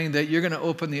that you're going to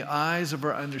open the eyes of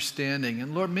our understanding.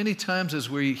 And Lord, many times as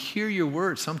we hear your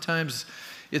word, sometimes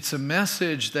it's a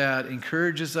message that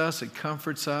encourages us, it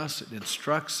comforts us, it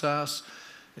instructs us,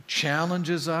 it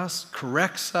challenges us,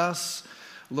 corrects us.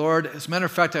 Lord, as a matter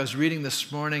of fact, I was reading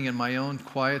this morning in my own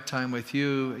quiet time with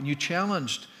you, and you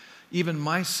challenged even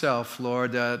myself,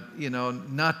 Lord, that,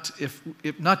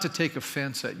 not to take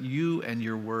offense at you and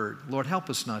your word. Lord, help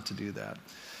us not to do that.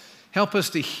 Help us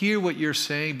to hear what you're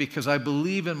saying, because I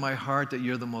believe in my heart that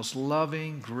you're the most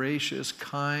loving, gracious,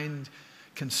 kind,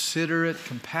 considerate,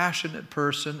 compassionate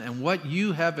person, and what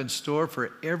you have in store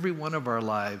for every one of our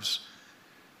lives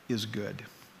is good.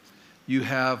 You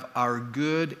have our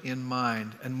good in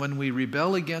mind, and when we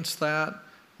rebel against that,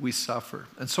 we suffer.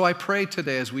 And so I pray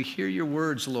today as we hear your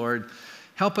words, Lord,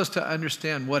 help us to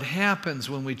understand what happens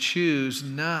when we choose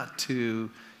not to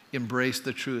embrace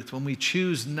the truth, when we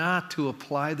choose not to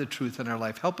apply the truth in our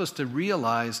life. Help us to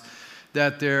realize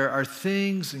that there are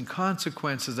things and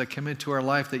consequences that come into our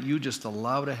life that you just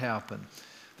allow to happen,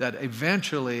 that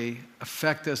eventually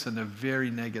affect us in a very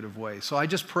negative way. So I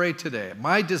just pray today,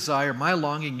 my desire, my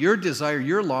longing, your desire,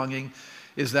 your longing,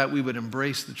 is that we would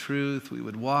embrace the truth, we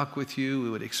would walk with you, we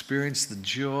would experience the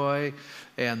joy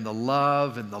and the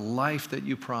love and the life that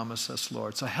you promise us,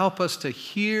 Lord. So help us to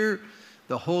hear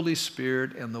the Holy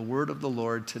Spirit and the word of the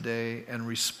Lord today and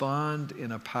respond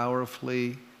in a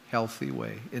powerfully healthy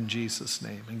way in Jesus'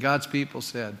 name. And God's people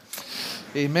said,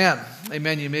 amen.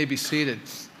 Amen. You may be seated.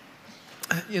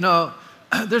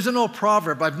 There's an old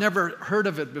proverb. I've never heard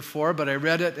of it before, but I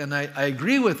read it and I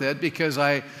agree with it because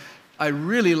I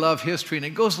really love history. And it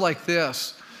goes like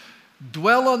this: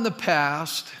 dwell on the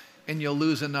past and you'll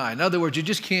lose an eye. In other words, you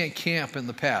just can't camp in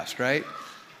the past, right?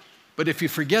 But if you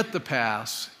forget the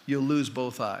past, you'll lose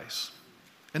both eyes.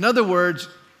 In other words,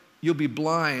 you'll be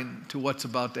blind to what's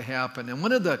about to happen. And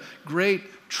one of the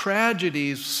great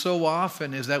tragedies so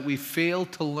often is that we fail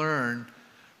to learn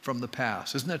from the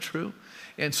past. Isn't that true?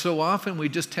 And so often we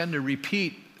just tend to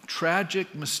repeat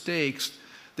tragic mistakes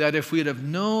that if we'd have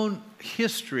known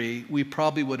history, we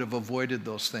probably would have avoided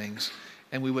those things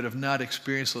and we would have not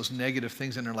experienced those negative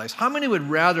things in our lives. How many would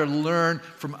rather learn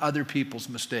from other people's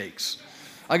mistakes?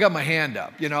 I got my hand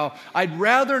up. I'd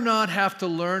rather not have to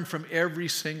learn from every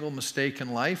single mistake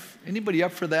in life. Anybody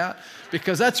up for that?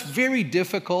 Because that's very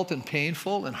difficult and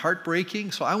painful and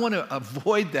heartbreaking. So I want to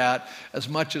avoid that as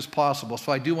much as possible.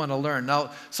 So I do want to learn.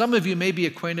 Now, some of you may be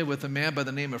acquainted with a man by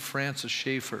the name of Francis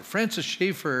Schaeffer. Francis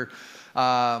Schaeffer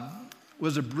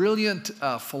was a brilliant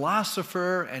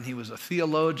philosopher, and he was a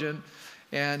theologian.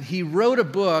 And he wrote a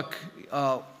book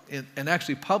and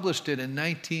actually published it in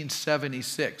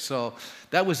 1976. So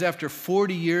that was after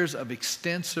 40 years of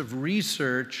extensive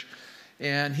research.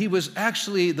 And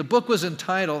the book was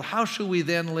entitled, How Shall We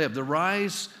Then Live? The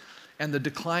Rise and the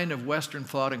Decline of Western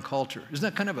Thought and Culture. Isn't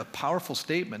that kind of a powerful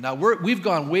statement? Now, we've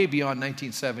gone way beyond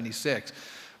 1976.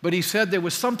 But he said there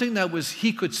was something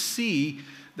he could see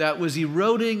that was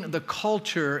eroding the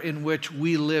culture in which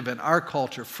we live in, our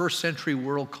culture, first century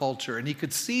world culture. And he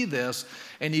could see this,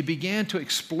 and he began to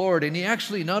explore it. And he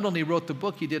actually not only wrote the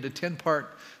book, he did a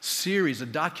 10-part series, a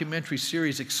documentary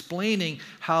series explaining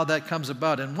how that comes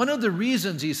about. And one of the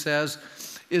reasons, he says,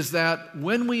 is that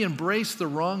when we embrace the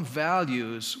wrong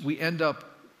values, we end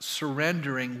up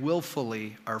surrendering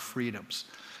willfully our freedoms.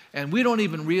 And we don't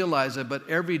even realize it, but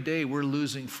every day we're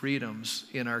losing freedoms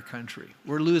in our country.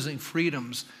 We're losing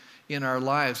freedoms in our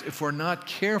lives if we're not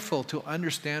careful to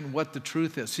understand what the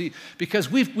truth is. See, because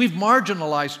we've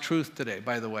marginalized truth today,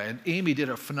 by the way. And Amy did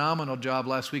a phenomenal job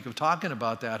last week of talking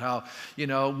about that, how,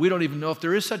 we don't even know if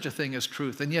there is such a thing as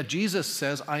truth. And yet Jesus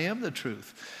says, I am the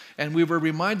truth. And we were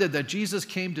reminded that Jesus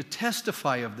came to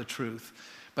testify of the truth.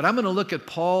 But I'm going to look at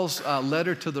Paul's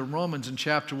letter to the Romans in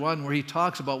chapter 1, where he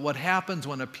talks about what happens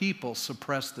when a people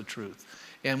suppress the truth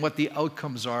and what the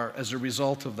outcomes are as a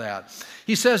result of that.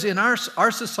 He says,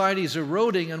 our society is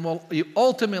eroding and will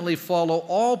ultimately follow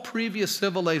all previous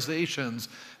civilizations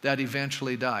that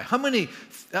eventually die.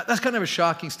 That's kind of a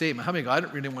shocking statement. How many go, I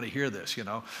don't really want to hear this,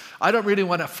 I don't really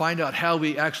want to find out how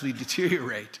we actually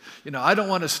deteriorate. I don't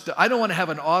want to have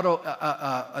an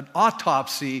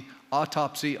autopsy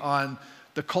on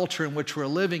the culture in which we're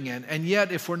living in. And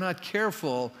yet, if we're not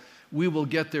careful, we will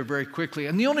get there very quickly.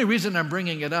 And the only reason I'm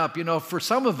bringing it up, for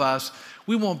some of us,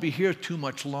 we won't be here too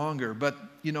much longer. But,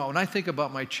 when I think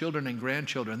about my children and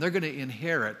grandchildren, they're going to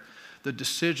inherit the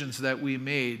decisions that we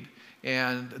made,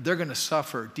 and they're going to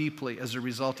suffer deeply as a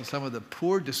result of some of the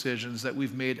poor decisions that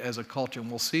we've made as a culture, and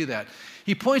we'll see that.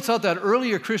 He points out that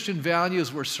earlier Christian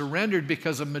values were surrendered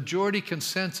because a majority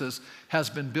consensus has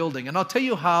been building. And I'll tell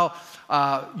you how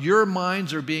your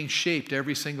minds are being shaped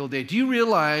every single day. Do you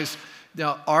realize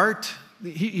Now, art,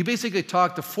 he basically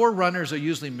talked, the forerunners are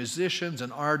usually musicians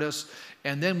and artists,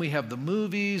 and then we have the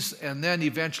movies, and then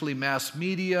eventually mass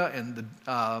media,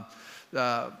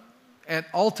 and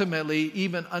ultimately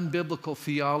even unbiblical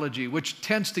theology, which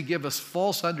tends to give us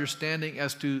false understanding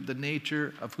as to the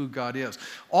nature of who God is.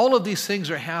 All of these things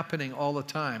are happening all the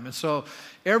time. And so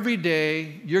every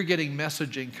day you're getting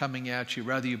messaging coming at you,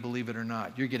 whether you believe it or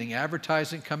not. You're getting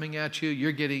advertising coming at you.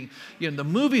 You're getting, the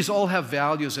movies all have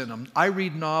values in them. I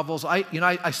read novels.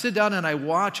 I sit down and I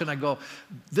watch and I go,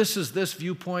 this is this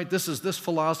viewpoint, this is this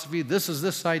philosophy, this is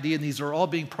this idea, and these are all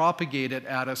being propagated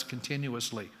at us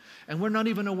continuously. And we're not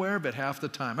even aware of it half the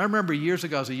time. I remember years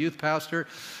ago as a youth pastor,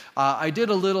 I did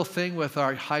a little thing with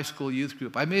our high school youth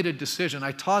group. I made a decision.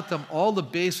 I taught them all the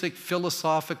basic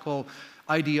philosophical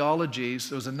ideologies.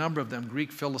 There was a number of them,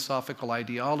 Greek philosophical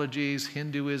ideologies,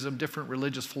 Hinduism, different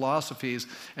religious philosophies.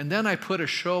 And then I put a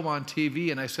show on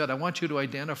TV and I said, I want you to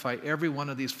identify every one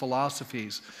of these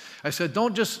philosophies. I said,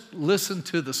 don't just listen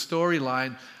to the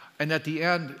storyline. And at the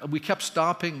end, we kept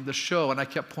stopping the show, and I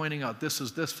kept pointing out, this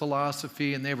is this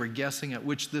philosophy, and they were guessing at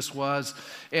which this was.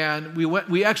 And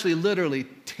we actually literally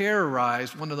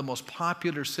terrorized one of the most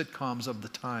popular sitcoms of the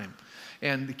time.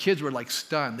 And the kids were like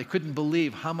stunned. They couldn't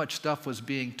believe how much stuff was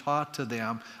being taught to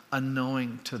them,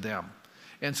 unknowing to them.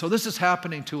 And so this is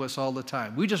happening to us all the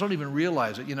time. We just don't even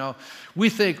realize it. We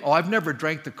think, I've never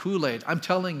drank the Kool-Aid. I'm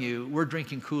telling you, we're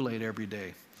drinking Kool-Aid every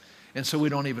day. And so we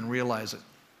don't even realize it.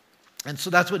 And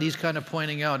so that's what he's kind of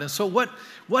pointing out. And so what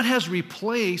has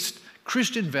replaced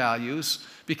Christian values?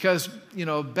 Because,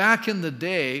 back in the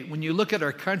day, when you look at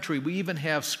our country, we even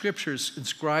have scriptures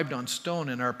inscribed on stone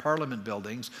in our parliament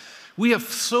buildings. We have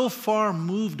so far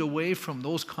moved away from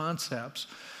those concepts.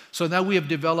 So now we have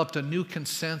developed a new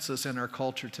consensus in our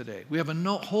culture today. We have a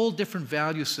whole different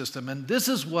value system. And this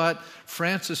is what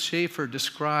Francis Schaeffer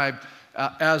described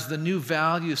as the new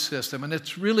value system. And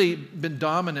it's really been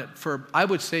dominant for, I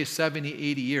would say, 70,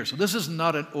 80 years. So this is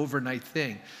not an overnight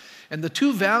thing. And the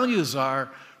two values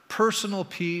are personal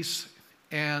peace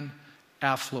and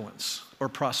affluence or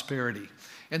prosperity.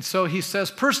 And so he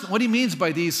says, what he means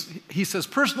by these, he says,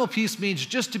 personal peace means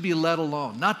just to be let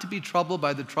alone, not to be troubled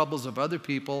by the troubles of other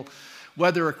people,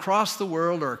 whether across the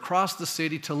world or across the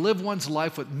city, to live one's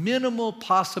life with minimal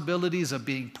possibilities of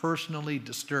being personally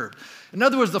disturbed. In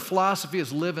other words, the philosophy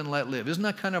is live and let live. Isn't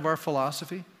that kind of our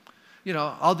philosophy?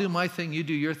 I'll do my thing, you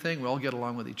do your thing, we'll all get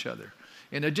along with each other.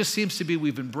 And it just seems to be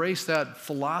we've embraced that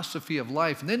philosophy of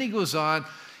life. And then he goes on,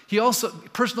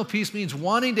 personal peace means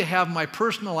wanting to have my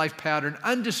personal life pattern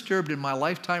undisturbed in my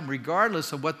lifetime,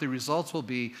 regardless of what the results will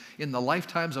be in the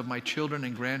lifetimes of my children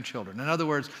and grandchildren. In other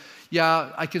words,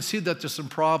 yeah, I can see that there's some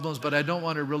problems, but I don't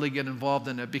want to really get involved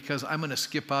in it because I'm going to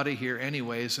skip out of here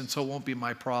anyways, and so it won't be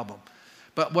my problem.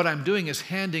 But what I'm doing is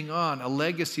handing on a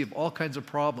legacy of all kinds of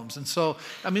problems. And so,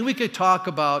 we could talk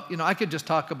about, I could just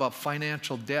talk about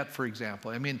financial debt, for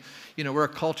example. We're a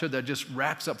culture that just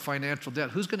racks up financial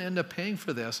debt. Who's going to end up paying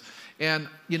for this? And,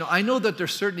 I know that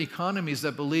there's certain economies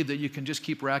that believe that you can just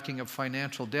keep racking up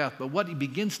financial debt. But what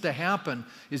begins to happen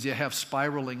is you have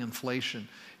spiraling inflation.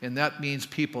 And that means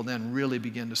people then really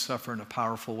begin to suffer in a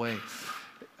powerful way.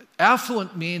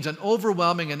 Affluent means an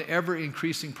overwhelming and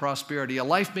ever-increasing prosperity, a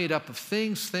life made up of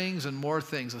things, and more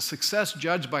things, a success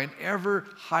judged by an ever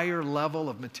higher level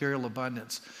of material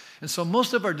abundance. And so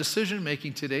most of our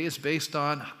decision-making today is based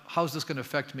on how's this going to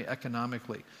affect me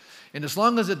economically. And as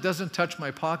long as it doesn't touch my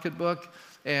pocketbook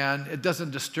and it doesn't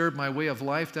disturb my way of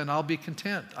life, then I'll be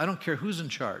content. I don't care who's in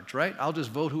charge, right? I'll just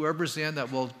vote whoever's in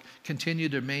that will continue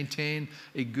to maintain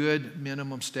a good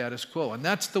minimum status quo. And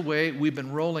that's the way we've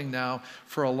been rolling now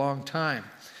for a long time.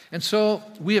 And so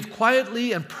we have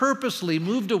quietly and purposely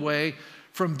moved away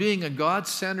from being a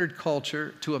God-centered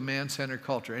culture to a man-centered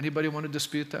culture. Anybody want to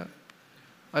dispute that?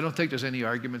 I don't think there's any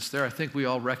arguments there. I think we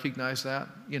all recognize that,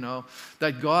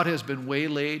 that God has been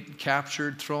waylaid,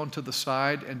 captured, thrown to the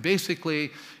side. And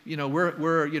basically,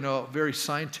 we're very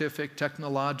scientific,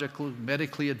 technological,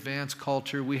 medically advanced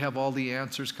culture. We have all the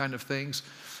answers kind of things.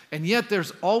 And yet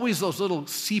there's always those little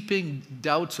seeping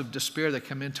doubts of despair that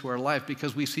come into our life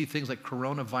because we see things like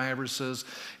coronaviruses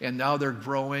and now they're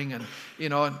growing. And,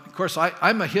 and of course,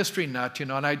 I'm a history nut,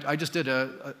 and I just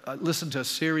listened to a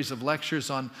series of lectures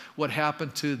on what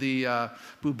happened to the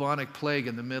bubonic plague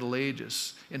in the Middle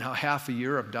Ages and how half of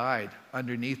Europe died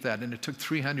underneath that. And it took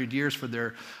 300 years for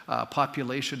their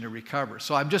population to recover.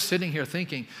 So I'm just sitting here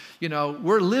thinking,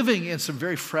 we're living in some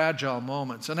very fragile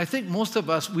moments. And I think most of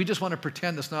us, we just want to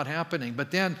pretend it's not happening.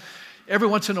 But then every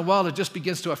once in a while, it just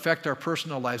begins to affect our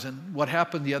personal lives. And what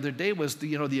happened the other day was,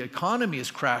 the economy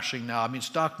is crashing now. I mean,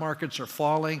 stock markets are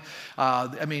falling.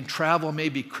 Travel may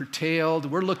be curtailed.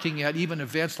 We're looking at even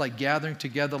events like gathering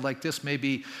together like this may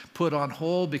be put on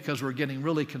hold because we're getting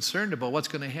really concerned about what's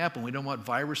going to happen. We don't want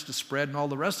virus to spread and all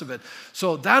the rest of it.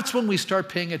 So that's when we start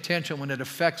paying attention, when it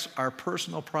affects our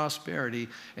personal prosperity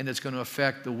and it's going to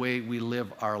affect the way we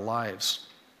live our lives.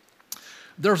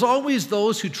 There's always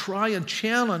those who try and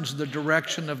challenge the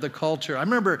direction of the culture. I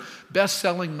remember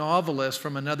best-selling novelist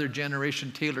from another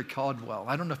generation, Taylor Caldwell.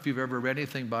 I don't know if you've ever read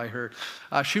anything by her.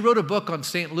 She wrote a book on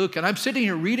St. Luke, and I'm sitting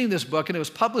here reading this book, and it was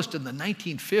published in the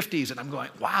 1950s, and I'm going,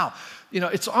 wow.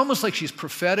 It's almost like she's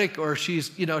prophetic, or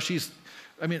she's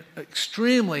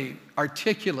extremely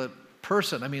articulate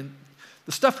person.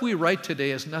 The stuff we write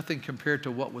today is nothing compared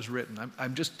to what was written.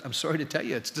 I'm sorry to tell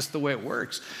you, it's just the way it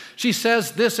works. She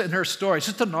says this in her story. It's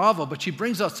just a novel, but she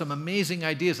brings out some amazing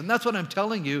ideas. And that's what I'm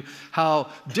telling you,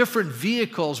 how different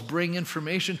vehicles bring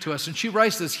information to us. And she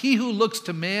writes this: he who looks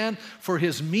to man for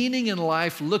his meaning in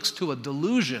life looks to a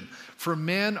delusion, for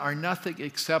men are nothing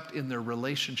except in their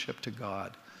relationship to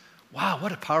God. Wow,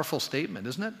 what a powerful statement,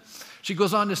 isn't it? She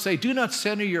goes on to say, do not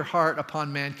center your heart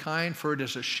upon mankind, for it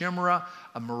is a chimera,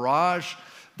 a mirage.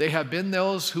 They have been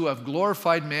those who have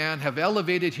glorified man, have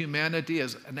elevated humanity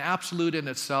as an absolute in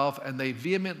itself, and they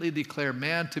vehemently declare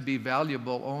man to be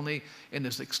valuable only in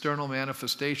his external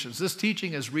manifestations. This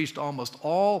teaching has reached almost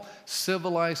all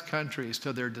civilized countries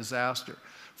to their disaster.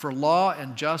 For law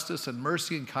and justice and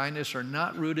mercy and kindness are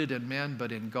not rooted in men,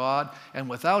 but in God, and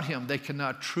without him they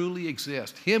cannot truly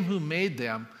exist. Him who made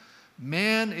them,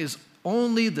 man is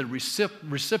only the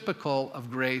reciprocal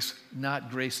of grace, not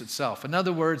grace itself. In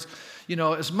other words,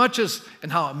 as much as,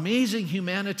 and how amazing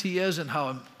humanity is and how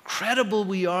incredible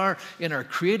we are in our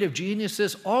creative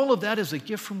geniuses, all of that is a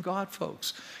gift from God,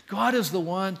 folks. God is the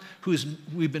one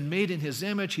we've been made in his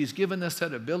image. He's given us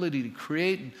that ability to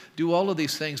create and do all of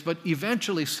these things. But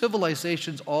eventually,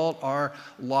 civilizations all are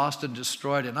lost and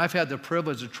destroyed. And I've had the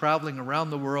privilege of traveling around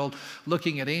the world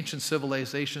looking at ancient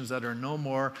civilizations that are no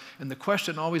more. And the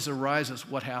question always arises,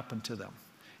 what happened to them?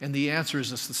 And the answer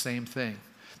is it's the same thing.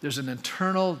 There's an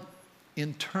internal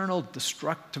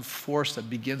destructive force that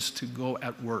begins to go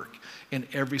at work in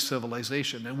every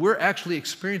civilization. And we're actually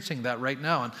experiencing that right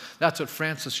now. And that's what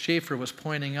Francis Schaeffer was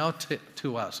pointing out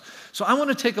to us. So I want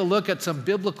to take a look at some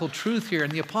biblical truth here.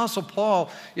 And the Apostle Paul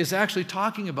is actually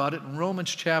talking about it in Romans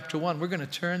chapter 1. We're going to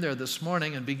turn there this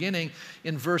morning and beginning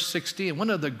in verse 16.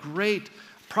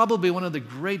 Probably one of the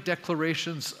great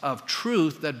declarations of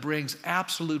truth that brings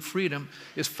absolute freedom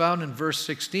is found in verse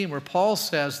 16, where Paul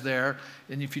says there,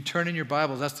 and if you turn in your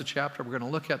Bibles, that's the chapter we're going to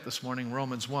look at this morning,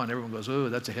 Romans 1. Everyone goes, oh,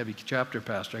 that's a heavy chapter,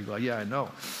 Pastor. I go, yeah, I know.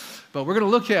 But we're going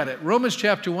to look at it. Romans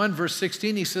chapter 1, verse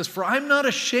 16, he says, for I'm not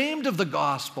ashamed of the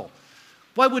gospel.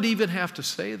 Why would he even have to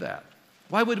say that?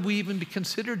 Why would we even be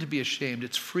considered to be ashamed?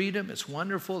 It's freedom, it's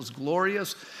wonderful, it's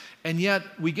glorious. And yet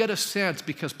we get a sense,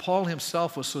 because Paul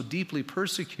himself was so deeply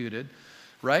persecuted,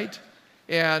 right?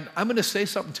 And I'm going to say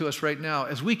something to us right now.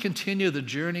 As we continue the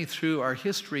journey through our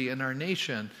history and our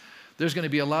nation, there's going to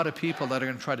be a lot of people that are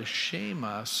going to try to shame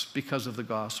us because of the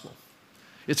gospel.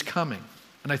 It's coming.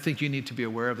 And I think you need to be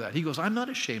aware of that. He goes, I'm not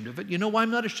ashamed of it. You know why I'm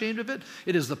not ashamed of it?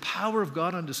 It is the power of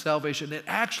God unto salvation. It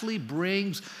actually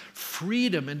brings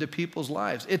freedom into people's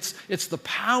lives. It's the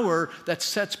power that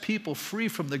sets people free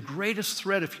from the greatest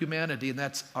threat of humanity, and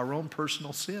that's our own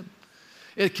personal sin.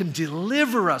 It can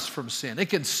deliver us from sin.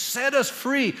 It can set us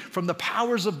free from the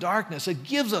powers of darkness. It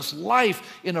gives us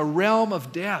life in a realm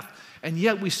of death. And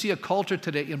yet we see a culture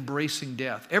today embracing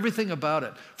death. Everything about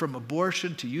it, from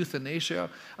abortion to euthanasia.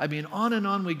 On and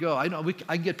on we go. I know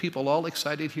I get people all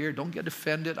excited here. Don't get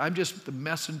offended. I'm just the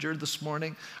messenger this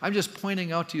morning. I'm just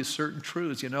pointing out to you certain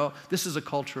truths. This is a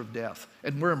culture of death.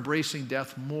 And we're embracing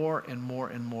death more and more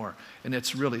and more. And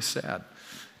it's really sad.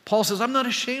 Paul says, I'm not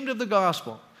ashamed of the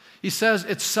gospel. He says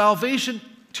it's salvation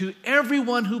to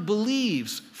everyone who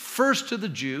believes, first to the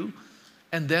Jew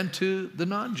and then to the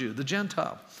non-Jew, the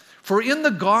Gentile. For in the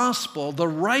gospel, the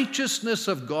righteousness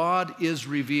of God is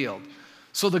revealed.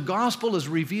 So the gospel is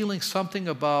revealing something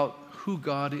about who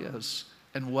God is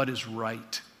and what is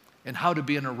right and how to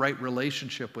be in a right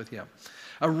relationship with him.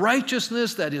 A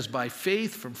righteousness that is by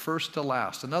faith from first to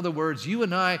last. In other words, you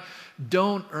and I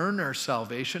don't earn our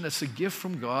salvation. It's a gift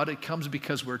from God. It comes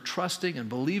because we're trusting and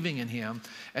believing in him.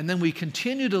 And then we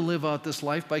continue to live out this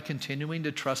life by continuing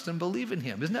to trust and believe in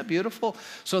him. Isn't that beautiful?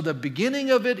 So the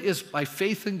beginning of it is by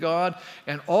faith in God,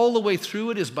 and all the way through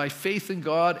it is by faith in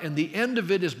God, and the end of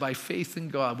it is by faith in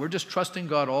God. We're just trusting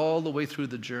God all the way through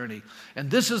the journey. And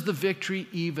this is the victory,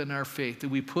 even our faith, that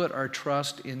we put our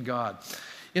trust in God.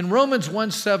 In Romans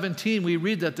 1:17, we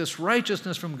read that this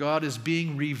righteousness from God is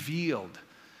being revealed.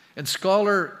 And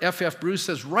scholar F.F. Bruce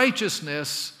says,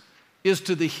 righteousness is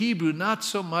to the Hebrew not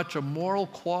so much a moral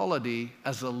quality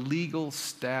as a legal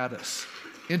status.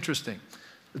 Interesting.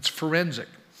 It's forensic.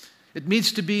 It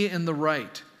means to be in the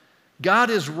right. God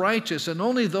is righteous, and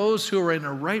only those who are in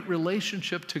a right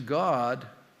relationship to God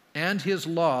and His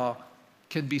law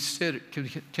can be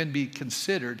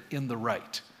considered in the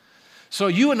right. So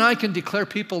you and I can declare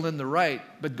people in the right,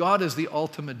 but God is the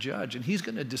ultimate judge, and He's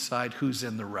going to decide who's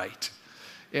in the right.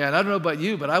 And I don't know about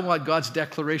you, but I want God's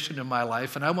declaration in my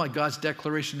life, and I want God's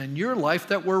declaration in your life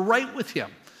that we're right with Him,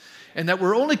 and that we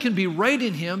only can be right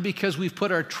in Him because we've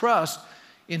put our trust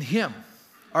in Him.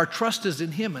 Our trust is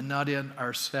in Him and not in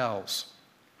ourselves.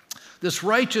 This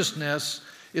righteousness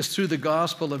is through the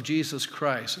gospel of Jesus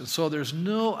Christ. And so there's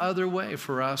no other way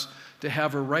for us to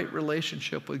have a right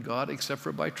relationship with God except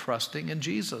for by trusting in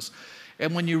Jesus.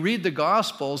 And when you read the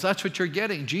Gospels, that's what you're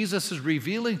getting. Jesus is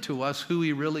revealing to us who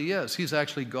He really is. He's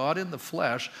actually God in the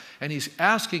flesh, and He's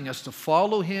asking us to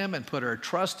follow Him and put our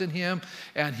trust in Him,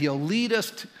 and He'll lead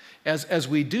us. As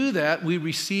we do that, we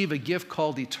receive a gift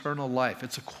called eternal life.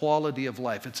 It's a quality of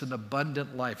life. It's an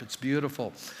abundant life. It's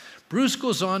beautiful. Bruce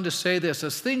goes on to say this,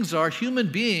 as things are,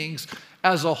 human beings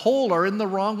as a whole are in the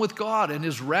wrong with God, and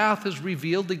His wrath is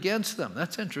revealed against them.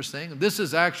 That's interesting. This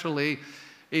is actually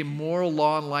a moral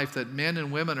law in life, that men and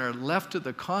women are left to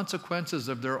the consequences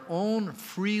of their own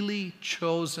freely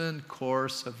chosen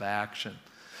course of action.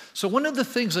 So one of the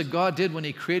things that God did when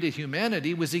He created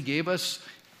humanity was He gave us,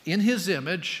 in His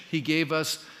image, He gave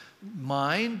us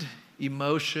mind,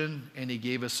 emotion, and He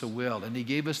gave us a will. And He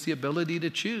gave us the ability to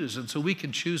choose. And so we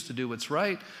can choose to do what's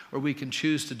right, or we can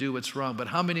choose to do what's wrong. But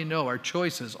how many know our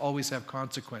choices always have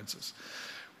consequences?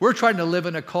 We're trying to live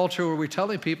in a culture where we're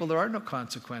telling people there are no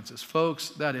consequences. Folks,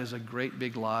 that is a great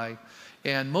big lie.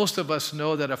 And most of us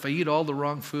know that if I eat all the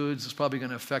wrong foods, it's probably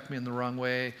going to affect me in the wrong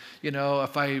way. You know,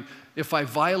 if I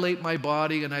violate my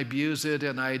body and I abuse it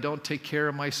and I don't take care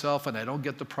of myself and I don't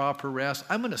get the proper rest,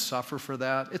 I'm going to suffer for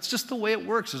that. It's just the way it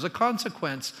works. There's a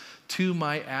consequence to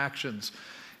my actions.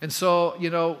 And so,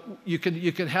 you know, you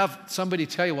can have somebody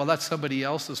tell you, well, that's somebody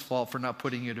else's fault for not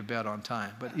putting you to bed on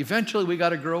time. But eventually we got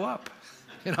to grow up.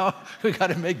 You know, we got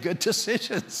to make good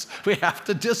decisions. We have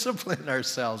to discipline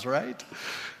ourselves, right?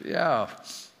 Yeah.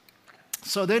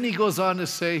 So then he goes on to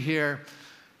say here,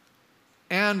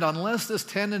 and unless this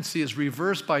tendency is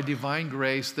reversed by divine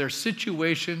grace, their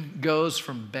situation goes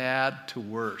from bad to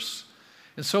worse.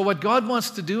 And so what God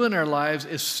wants to do in our lives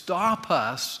is stop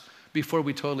us before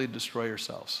we totally destroy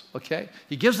ourselves, okay?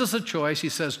 He gives us a choice. He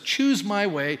says, choose my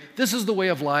way. This is the way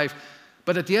of life.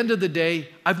 But at the end of the day,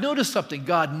 I've noticed something.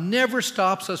 God never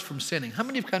stops us from sinning. How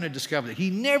many have kind of discovered it?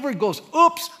 He never goes,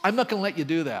 oops, I'm not going to let you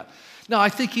do that. Now, I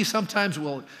think He sometimes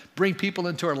will bring people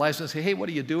into our lives and say, hey, what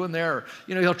are you doing there? Or,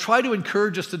 you know, He'll try to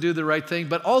encourage us to do the right thing,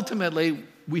 but ultimately,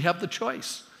 we have the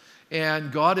choice.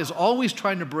 And God is always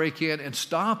trying to break in and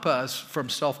stop us from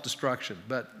self-destruction.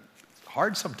 But it's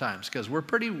hard sometimes because we're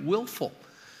pretty willful.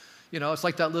 You know, it's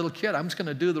like that little kid. I'm just going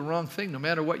to do the wrong thing no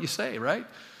matter what you say, right?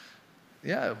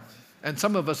 Yeah. And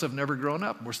some of us have never grown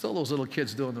up. We're still those little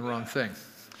kids doing the wrong thing.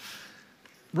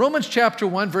 Romans chapter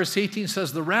 1, verse 18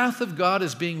 says, the wrath of God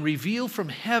is being revealed from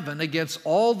heaven against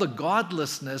all the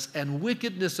godlessness and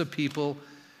wickedness of people.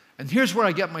 And here's where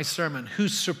I get my sermon. Who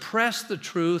suppress the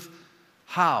truth.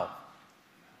 How?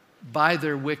 By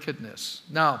their wickedness.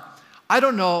 Now, I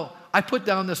don't know. I put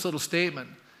down this little statement.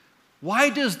 Why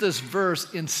does this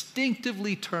verse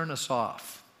instinctively turn us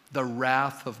off? The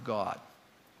wrath of God.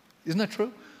 Isn't that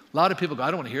true? A lot of people go,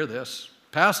 I don't want to hear this.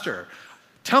 Pastor,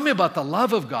 tell me about the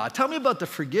love of God. Tell me about the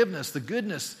forgiveness, the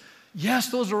goodness. Yes,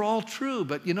 those are all true.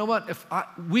 But you know what?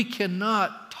 We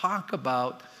cannot talk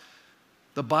about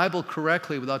the Bible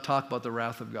correctly without talking about the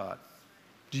wrath of God.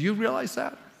 Do you realize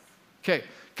that? Okay,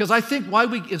 because I think why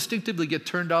we instinctively get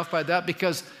turned off by that,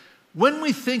 because when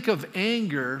we think of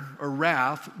anger or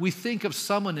wrath, we think of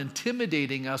someone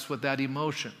intimidating us with that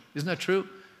emotion. Isn't that true?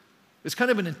 It's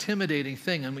kind of an intimidating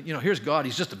thing. And, you know, here's God.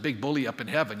 He's just a big bully up in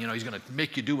heaven. You know, He's going to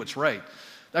make you do what's right.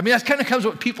 I mean, that kind of comes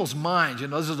with people's minds. You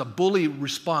know, this is a bully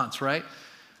response, right?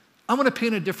 I'm going to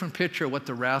paint a different picture of what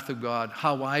the wrath of God,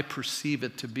 how I perceive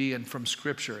it to be, and from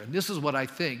Scripture. And this is what I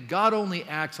think. God only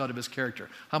acts out of His character.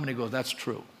 How many go, that's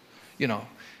true? You know,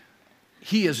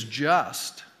 He is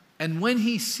just. And when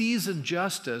He sees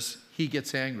injustice, He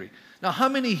gets angry. Now, how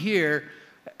many here,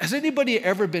 has anybody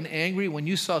ever been angry when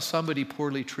you saw somebody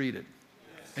poorly treated?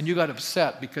 And you got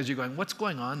upset because you're going, what's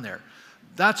going on there?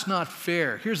 That's not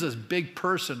fair. Here's this big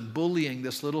person bullying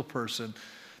this little person.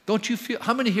 Don't you feel,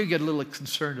 how many here get a little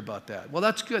concerned about that? Well,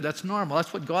 that's good. That's normal.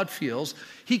 That's what God feels.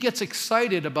 He gets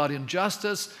excited about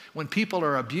injustice when people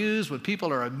are abused, when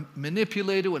people are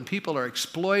manipulated, when people are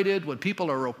exploited, when people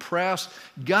are oppressed.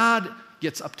 God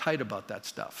gets uptight about that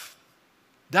stuff.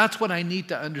 That's what I need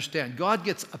to understand. God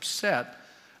gets upset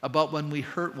about when we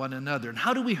hurt one another. And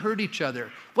how do we hurt each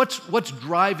other? What's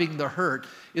driving the hurt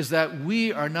is that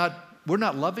we're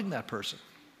not loving that person.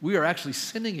 We are actually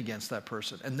sinning against that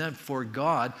person. And then for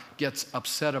God gets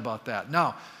upset about that.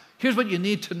 Now, here's what you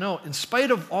need to know. In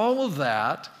spite of all of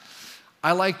that,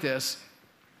 I like this.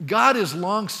 God is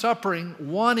long-suffering,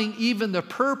 wanting even the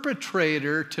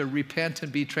perpetrator to repent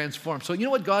and be transformed. So you know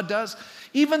what God does?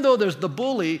 Even though there's the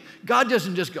bully, God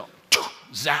doesn't just go,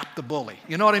 zap the bully.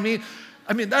 You know what I mean?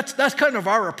 I mean, that's kind of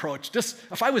our approach. Just,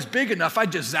 if I was big enough,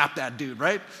 I'd just zap that dude,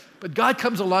 right? But God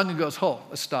comes along and goes,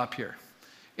 let's stop here.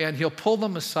 And he'll pull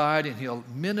them aside and he'll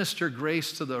minister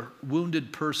grace to the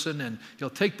wounded person, and he'll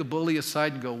take the bully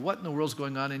aside and go, what in the world's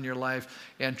going on in your life?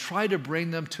 And try to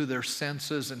bring them to their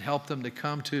senses and help them to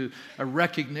come to a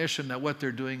recognition that what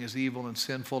they're doing is evil and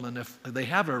sinful. And if they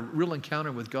have a real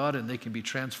encounter with God and they can be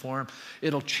transformed,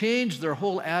 it'll change their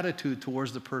whole attitude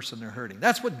towards the person they're hurting.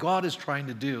 That's what God is trying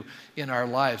to do in our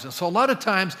lives. And so a lot of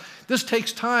times this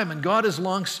takes time, and God is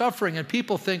long-suffering, and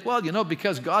people think, well,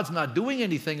 because God's not doing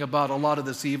anything about a lot of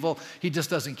this evil, he just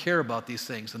doesn't care about these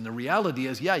things. And the reality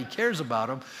is, he cares about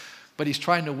them, but he's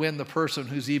trying to win the person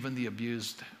who's even the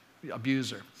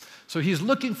abuser. So he's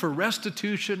looking for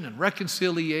restitution and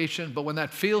reconciliation, but when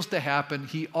that fails to happen,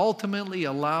 he ultimately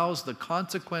allows the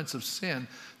consequence of sin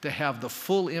to have the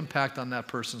full impact on that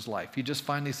person's life. He just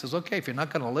finally says, okay, if you're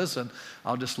not going to listen,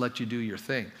 I'll just let you do your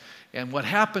thing. And what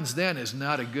happens then is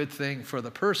not a good thing for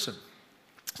the person.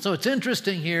 So it's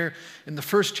interesting here in the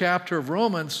first chapter of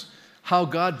Romans how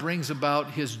God brings about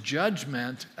his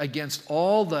judgment against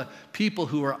all the people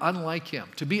who are unlike him.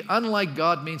 To be unlike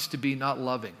God means to be not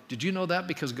loving. Did you know that?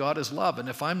 Because God is love. And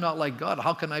if I'm not like God,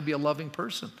 how can I be a loving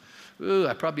person? Ooh,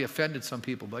 I probably offended some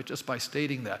people just by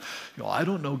stating that. I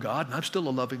don't know God and I'm still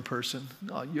a loving person.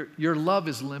 No, your love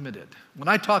is limited. When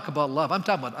I talk about love, I'm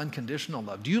talking about unconditional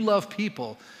love. Do you love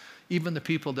people, even the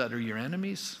people that are your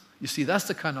enemies? You see, that's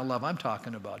the kind of love I'm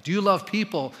talking about. Do you love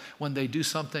people when they do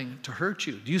something to hurt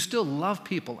you? Do you still love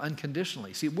people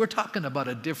unconditionally? See, we're talking about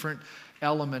a different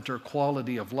element or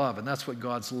quality of love, and that's what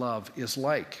God's love is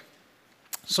like.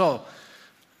 So,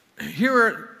 here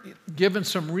are given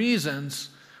some reasons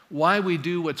why we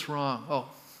do what's wrong.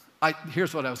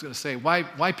 Here's what I was going to say.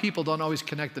 Why people don't always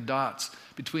connect the dots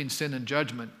between sin and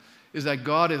judgment is that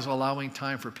God is allowing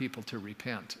time for people to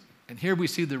repent. And here we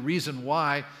see the reason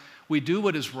why we do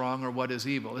what is wrong or what is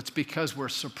evil. It's because we're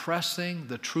suppressing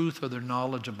the truth or the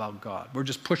knowledge about God. We're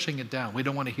just pushing it down. We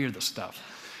don't want to hear the stuff.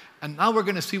 And now we're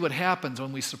going to see what happens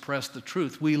when we suppress the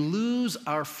truth. We lose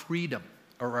our freedom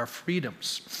or our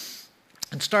freedoms.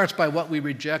 It starts by what we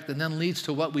reject and then leads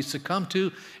to what we succumb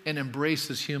to and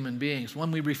embrace as human beings. When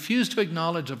we refuse to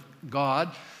acknowledge of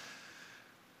God,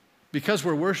 because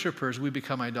we're worshipers, we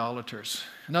become idolaters.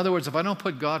 In other words, if I don't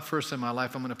put God first in my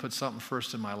life, I'm going to put something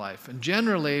first in my life. And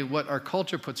generally, what our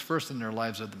culture puts first in their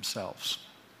lives are themselves.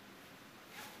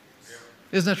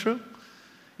 Isn't that true?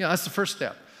 Yeah, that's the first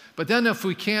step. But then if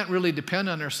we can't really depend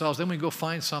on ourselves, then we go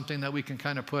find something that we can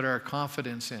kind of put our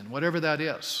confidence in. Whatever that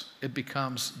is, it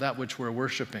becomes that which we're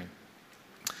worshiping.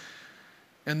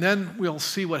 And then we'll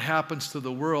see what happens to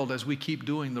the world as we keep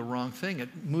doing the wrong thing. It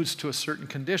moves to a certain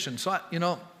condition. So,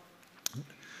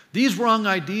 these wrong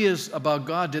ideas about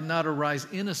God did not arise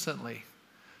innocently.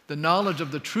 The knowledge of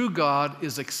the true God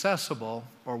is accessible,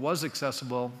 or was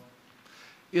accessible,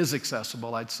 is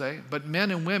accessible, I'd say, but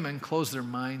men and women close their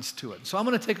minds to it. So I'm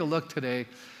going to take a look today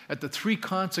at the 3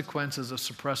 consequences of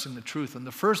suppressing the truth. And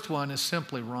the first one is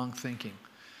simply wrong thinking.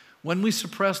 When we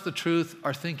suppress the truth,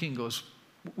 our thinking goes,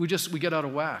 we get out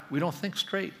of whack. We don't think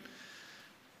straight.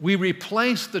 We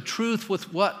replace the truth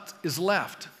with what is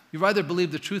left. You either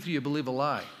believe the truth or you believe a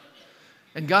lie.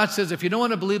 And God says, if you don't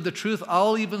want to believe the truth,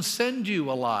 I'll even send you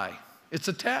a lie. It's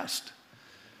a test.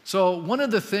 So one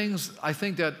of the things I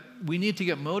think that we need to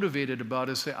get motivated about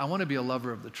is say, I want to be a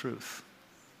lover of the truth.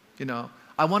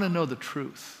 I want to know the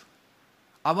truth.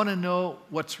 I want to know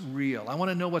what's real. I want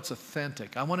to know what's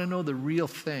authentic. I want to know the real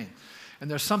thing. And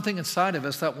there's something inside of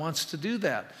us that wants to do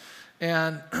that.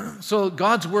 And so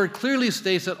God's word clearly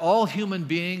states that all human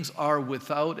beings are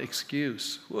without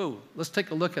excuse. Whoa, let's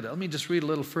take a look at it. Let me just read a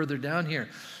little further down here.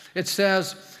 It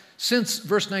says,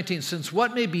 verse 19, since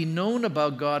what may be known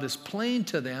about God is plain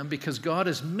to them because God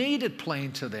has made it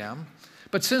plain to them,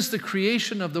 but since the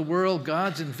creation of the world,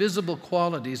 God's invisible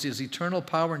qualities, his eternal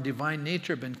power and divine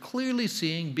nature have been clearly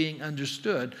being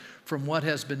understood from what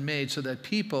has been made so that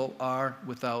people are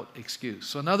without excuse.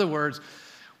 So in other words,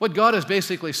 what God is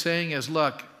basically saying is,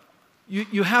 look,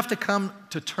 you have to come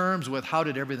to terms with how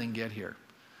did everything get here.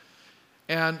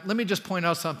 And let me just point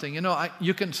out something.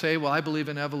 You can say, well, I believe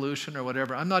in evolution or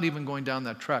whatever. I'm not even going down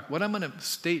that track. What I'm going to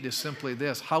state is simply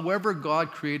this. However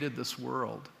God created this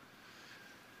world,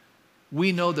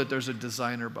 we know that there's a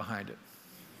designer behind it.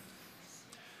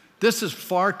 This is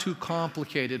far too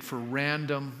complicated for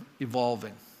random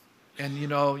evolving. And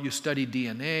you study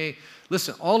DNA.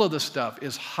 Listen, all of this stuff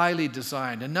is highly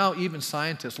designed. And now even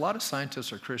scientists, a lot of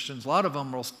scientists are Christians. A lot of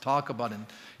them will talk about, and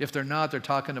if they're not, they're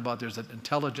talking about there's an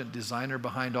intelligent designer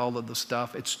behind all of the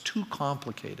stuff. It's too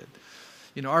complicated.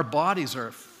 Our bodies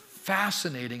are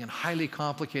fascinating and highly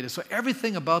complicated. So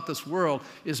everything about this world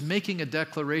is making a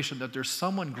declaration that there's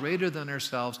someone greater than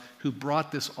ourselves who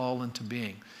brought this all into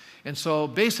being. And so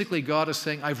basically God is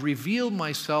saying, I've revealed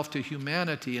myself to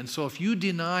humanity, and so if you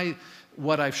deny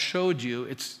what I've showed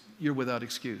you, you're without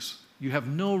excuse. You have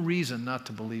no reason not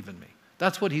to believe in me.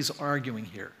 That's what he's arguing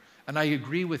here, and I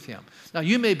agree with him. Now,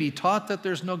 you may be taught that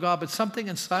there's no God, but something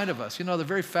inside of us, the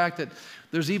very fact that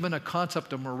there's even a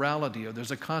concept of morality, or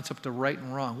there's a concept of right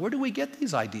and wrong. Where do we get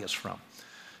these ideas from?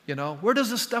 Where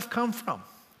does this stuff come from?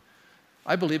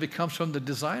 I believe it comes from the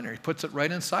designer. He puts it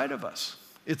right inside of us.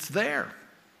 It's there.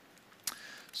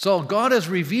 So God has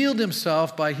revealed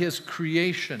himself by his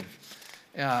creation.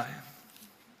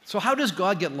 So how does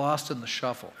God get lost in the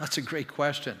shuffle? That's a great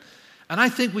question. And I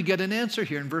think we get an answer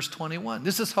here in verse 21.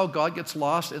 This is how God gets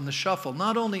lost in the shuffle,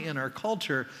 not only in our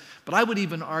culture, but I would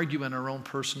even argue in our own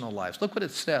personal lives. Look what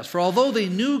it says. For although they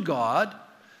knew God,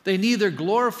 they neither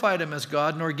glorified him as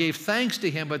God nor gave thanks to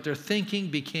him, but their thinking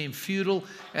became futile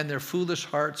and their foolish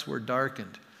hearts were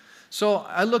darkened. So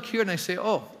I look here and I say,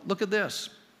 oh, look at this.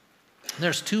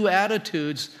 There's two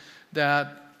attitudes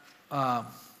that are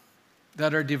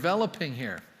developing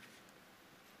here.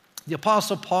 The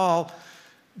Apostle Paul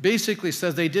basically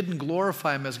says they didn't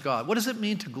glorify him as God. What does it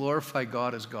mean to glorify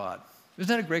God as God? Isn't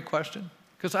that a great question?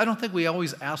 Because I don't think we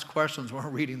always ask questions when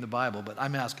we're reading the Bible, but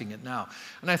I'm asking it now.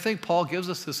 And I think Paul gives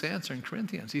us this answer in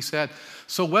Corinthians. He said,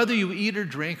 so whether you eat or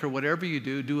drink or whatever you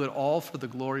do, do it all for the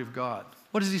glory of God.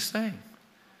 What is he saying?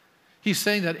 He's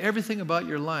saying that everything about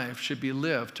your life should be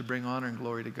lived to bring honor and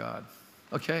glory to God.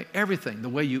 Okay? Everything. The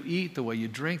way you eat, the way you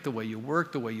drink, the way you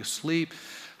work, the way you sleep,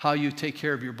 how you take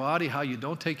care of your body, how you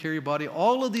don't take care of your body.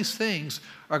 All of these things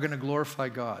are going to glorify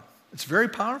God. It's very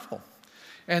powerful.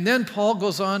 And then Paul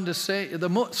goes on to say,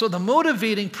 so the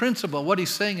motivating principle, what he's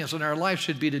saying is in our life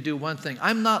should be to do one thing.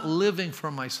 I'm not living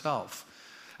for myself.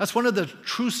 That's one of the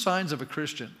true signs of a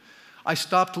Christian. I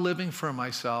stopped living for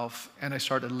myself and I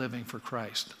started living for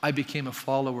Christ. I became a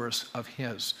follower of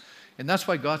his. And that's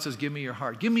why God says, give me your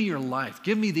heart. Give me your life.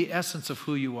 Give me the essence of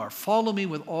who you are. Follow me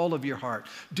with all of your heart.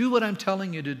 Do what I'm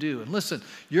telling you to do. And listen,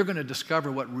 you're going to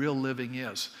discover what real living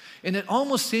is. And it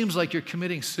almost seems like you're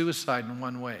committing suicide in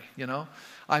one way,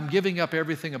 I'm giving up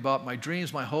everything about my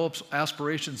dreams, my hopes,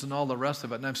 aspirations, and all the rest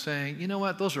of it. And I'm saying, you know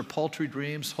what? Those are paltry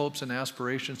dreams, hopes, and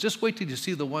aspirations. Just wait till you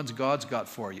see the ones God's got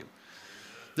for you.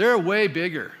 They're way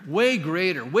bigger, way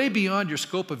greater, way beyond your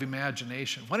scope of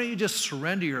imagination. Why don't you just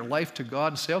surrender your life to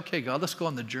God and say, okay, God, let's go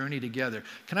on the journey together.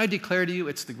 Can I declare to you,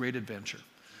 it's the great adventure.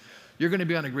 You're going to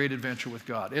be on a great adventure with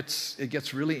God. It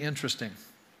gets really interesting.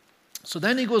 So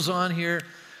then he goes on here.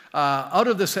 Out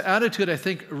of this attitude, I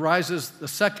think, arises the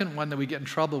second one that we get in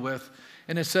trouble with.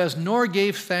 And it says, nor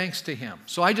gave thanks to him.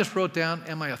 So I just wrote down,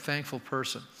 am I a thankful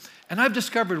person? And I've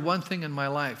discovered one thing in my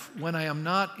life. When I am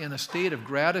not in a state of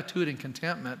gratitude and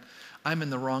contentment, I'm in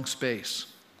the wrong space.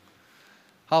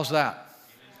 How's that?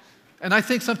 And I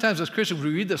think sometimes as Christians, we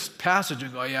read this passage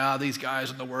and go, yeah, these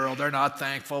guys in the world, they're not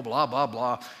thankful, blah, blah,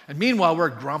 blah. And meanwhile, we're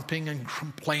grumping and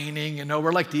complaining.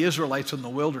 We're like the Israelites in the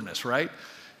wilderness, right?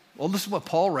 Well, this is what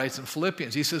Paul writes in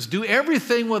Philippians. He says, do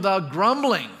everything without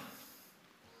grumbling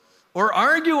or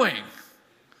arguing.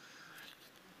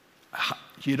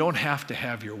 You don't have to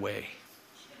have your way.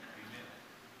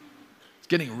 It's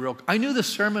getting real. I knew this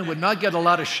sermon would not get a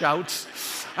lot of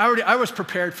shouts. I was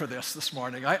prepared for this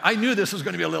morning. I knew this was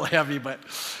going to be a little heavy, but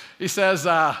he says,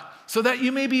 so that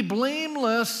you may be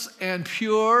blameless and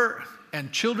pure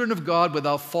and children of God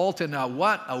without fault in a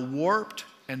what? A warped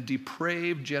and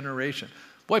depraved generation.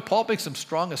 Boy, Paul makes some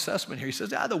strong assessment here. He says,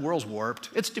 the world's warped.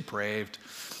 It's depraved.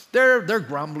 They're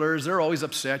grumblers. They're always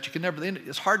upset.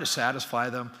 It's hard to satisfy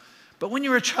them. But when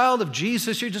you're a child of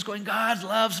Jesus, you're just going, God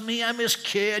loves me. I'm his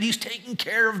kid. He's taking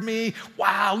care of me.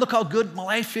 Wow, look how good my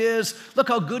life is. Look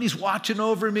how good he's watching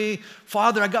over me.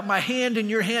 Father, I got my hand in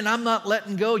your hand. I'm not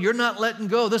letting go. You're not letting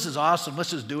go. This is awesome. Let's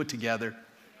just do it together.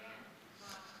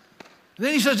 And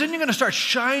then he says, then you're going to start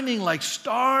shining like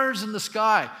stars in the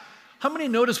sky. How many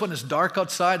notice when it's dark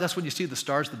outside, that's when you see the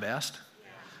stars the best? Yeah.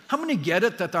 How many get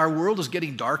it that our world is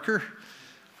getting darker?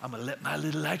 I'm going to let my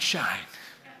little light shine,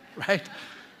 right?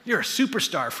 You're a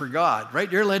superstar for God,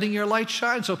 right? You're letting your light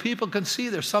shine so people can see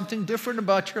there's something different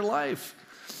about your life,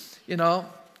 you know.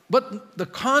 But the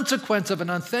consequence of an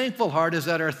unthankful heart is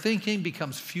that our thinking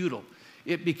becomes futile.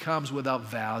 It becomes without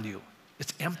value.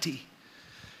 It's empty.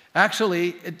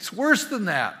 Actually, it's worse than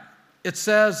that. It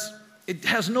says it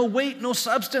has no weight, no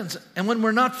substance. And when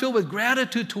we're not filled with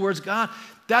gratitude towards God,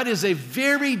 that is a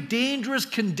very dangerous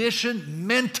condition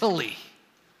mentally.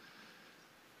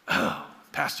 Oh,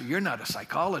 Pastor, you're not a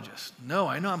psychologist. No,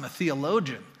 I know I'm a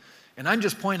theologian. And I'm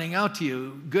just pointing out to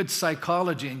you, good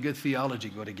psychology and good theology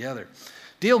go together.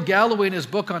 Dale Galloway, in his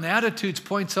book on attitudes,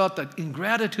 points out that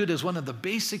ingratitude is one of the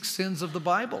basic sins of the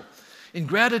Bible.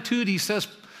 Ingratitude, he says,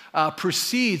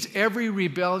 preceded even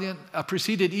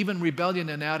rebellion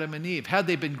in Adam and Eve. Had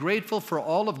they been grateful for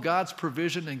all of God's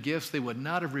provision and gifts, they would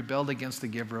not have rebelled against the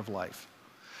giver of life.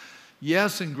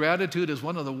 Yes, ingratitude is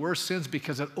one of the worst sins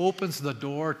because it opens the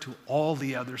door to all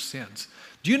the other sins.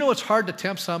 Do you know it's hard to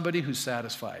tempt somebody who's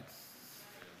satisfied?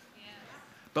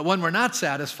 But when we're not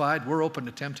satisfied, we're open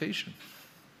to temptation.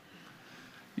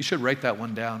 You should write that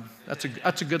one down.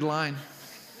 That's a good line.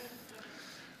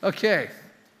 Okay.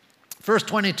 Verse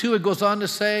 22, it goes on to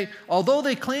say, although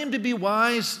they claim to be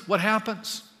wise, what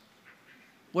happens?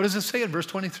 What does it say in verse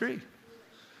 23?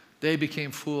 They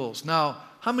became fools. Now,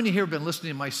 how many here have been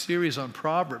listening to my series on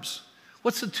Proverbs?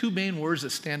 What's the two main words that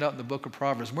stand out in the book of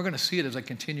Proverbs? And we're going to see it as I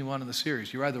continue on in the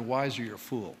series. You're either wise or you're a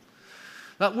fool.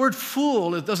 That word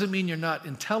fool, it doesn't mean you're not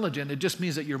intelligent. It just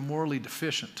means that you're morally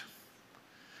deficient.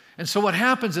 And so what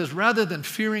happens is rather than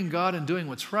fearing God and doing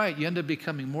what's right, you end up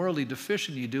becoming morally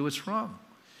deficient. You do what's wrong.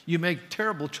 You make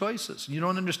terrible choices. You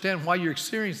don't understand why you're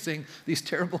experiencing these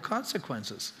terrible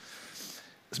consequences.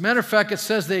 As a matter of fact, it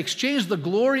says they exchanged the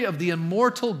glory of the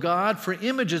immortal God for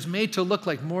images made to look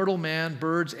like mortal man,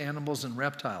 birds, animals, and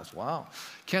reptiles. Wow.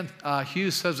 Kent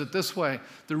Hughes says it this way.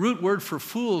 The root word for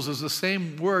fools is the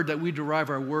same word that we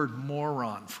derive our word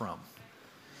moron from.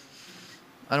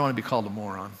 I don't want to be called a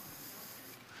moron.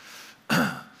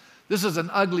 This is an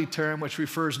ugly term which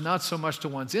refers not so much to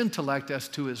one's intellect as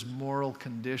to his moral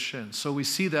condition. So we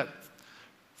see that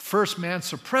first man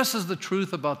suppresses the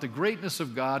truth about the greatness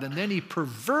of God, and then he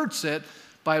perverts it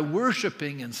by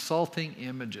worshiping insulting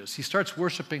images. He starts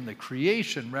worshiping the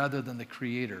creation rather than the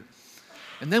creator.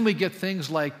 And then we get things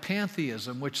like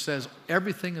pantheism, which says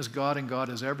everything is God and God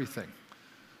is everything.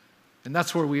 And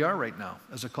that's where we are right now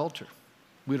as a culture.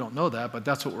 We don't know that, but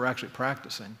that's what we're actually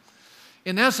practicing.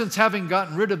 In essence, having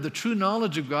gotten rid of the true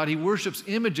knowledge of God, he worships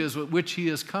images with which he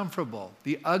is comfortable.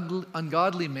 The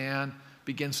ungodly man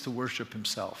begins to worship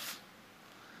himself.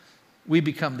 We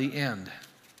become the end.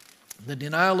 The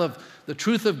denial of the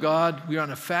truth of God, we are on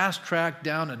a fast track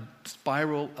down a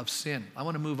spiral of sin. I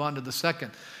want to move on to the second.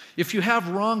 If you have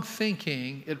wrong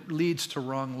thinking, it leads to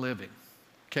wrong living.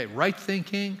 Okay, right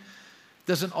thinking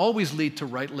doesn't always lead to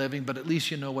right living, but at least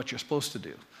you know what you're supposed to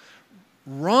do.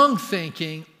 Wrong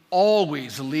thinking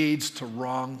always leads to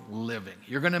wrong living.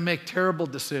 You're going to make terrible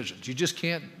decisions. You just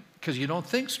can't, because you don't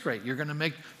think straight. You're going to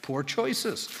make poor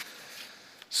choices.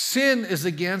 Sin is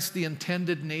against the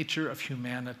intended nature of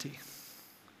humanity.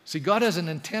 See, God has an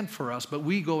intent for us, but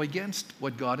we go against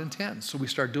what God intends. So we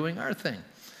start doing our thing.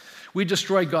 We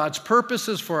destroy God's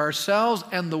purposes for ourselves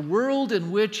and the world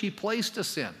in which he placed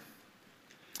us in.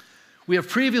 We have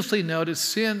previously noticed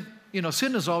sin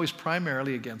is always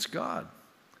primarily against God.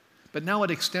 But now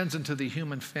it extends into the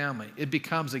human family. It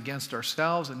becomes against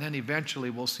ourselves, and then eventually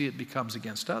we'll see it becomes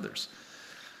against others.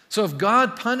 So if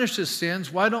God punishes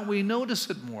sins, why don't we notice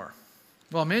it more?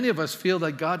 Well, many of us feel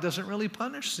that God doesn't really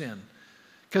punish sin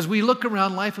because we look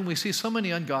around life and we see so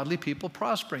many ungodly people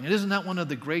prospering. And isn't that one of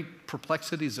the great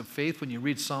perplexities of faith when you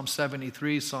read Psalm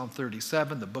 73, Psalm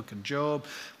 37, the book of Job?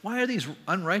 Why are these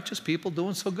unrighteous people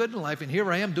doing so good in life? And here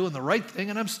I am doing the right thing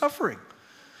and I'm suffering.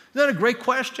 Isn't that a great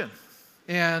question?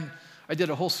 And I did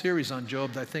a whole series on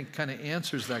Job that I think kind of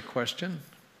answers that question.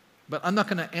 But I'm not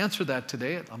going to answer that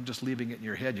today. I'm just leaving it in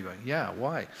your head. You're going, yeah,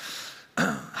 why?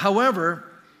 However,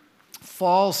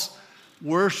 false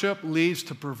worship leads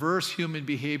to perverse human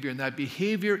behavior, and that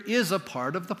behavior is a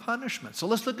part of the punishment. So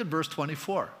let's look at verse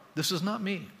 24. This is not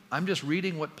me. I'm just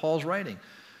reading what Paul's writing,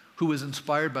 who was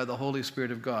inspired by the Holy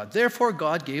Spirit of God. Therefore,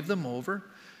 God gave them over.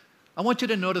 I want you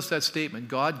to notice that statement,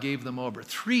 God gave them over.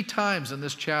 3 times in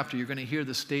this chapter, you're going to hear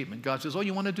the statement. God says, oh,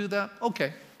 you want to do that?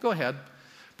 Okay, go ahead.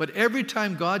 But every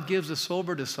time God gives us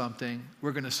over to something,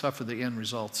 we're going to suffer the end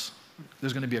results.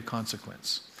 There's going to be a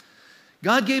consequence.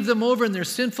 God gave them over in their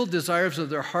sinful desires of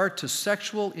their heart to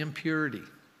sexual impurity.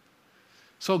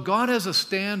 So God has a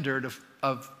standard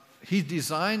of He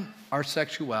designed our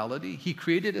sexuality. He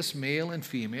created us male and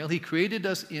female. He created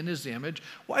us in His image.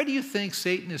 Why do you think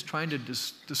Satan is trying to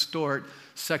distort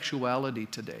sexuality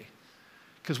today?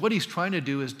 Because what he's trying to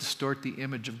do is distort the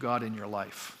image of God in your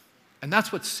life. And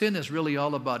that's what sin is really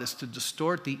all about, is to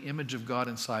distort the image of God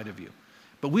inside of you.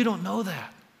 But we don't know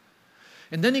that.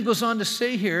 And then he goes on to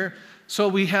say here, so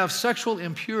we have sexual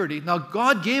impurity. Now,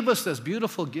 God gave us this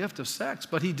beautiful gift of sex,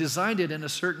 but He designed it in a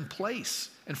certain place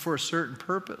and for a certain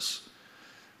purpose.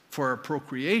 For our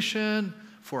procreation,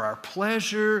 for our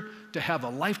pleasure, to have a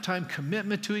lifetime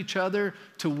commitment to each other,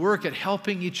 to work at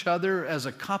helping each other as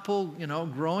a couple,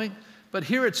 growing. But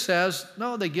here it says,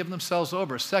 no, they give themselves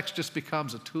over. Sex just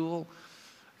becomes a tool.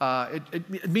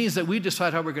 It means that we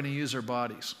decide how we're going to use our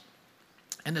bodies.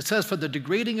 And it says, for the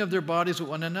degrading of their bodies with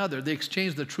one another, they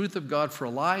exchanged the truth of God for a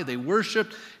lie. They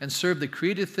worshiped and served the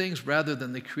created things rather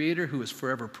than the Creator, who is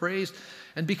forever praised.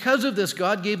 And because of this,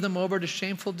 God gave them over to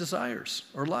shameful desires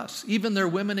or lusts. Even their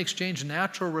women exchanged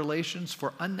natural relations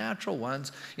for unnatural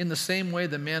ones. In the same way,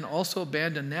 the men also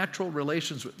abandoned natural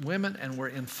relations with women and were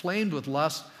inflamed with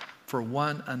lust for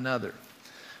one another.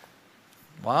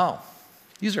 Wow,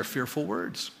 these are fearful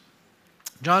words.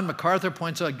 John MacArthur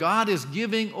points out God is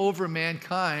giving over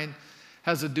mankind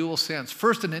has a dual sense.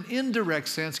 First, in an indirect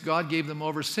sense, God gave them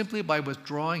over simply by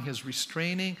withdrawing His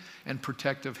restraining and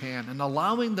protective hand and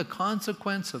allowing the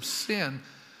consequence of sin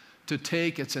to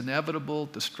take its inevitable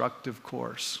destructive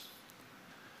course.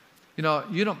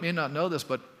 You may not know this,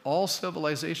 but all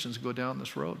civilizations go down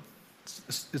this road.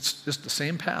 It's just the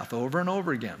same path over and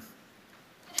over again.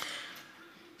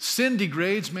 Sin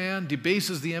degrades man,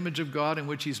 debases the image of God in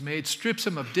which he's made, strips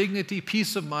him of dignity,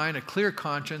 peace of mind, a clear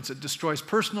conscience. It destroys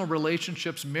personal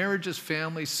relationships, marriages,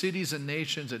 families, cities, and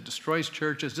nations. It destroys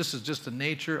churches. This is just the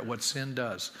nature of what sin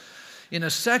does. In a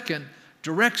second,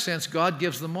 direct sense, God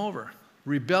gives them over.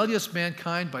 Rebellious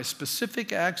mankind by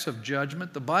specific acts of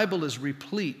judgment. The Bible is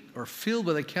replete or filled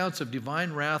with accounts of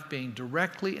divine wrath being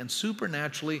directly and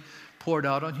supernaturally poured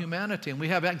out on humanity. And we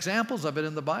have examples of it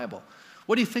in the Bible.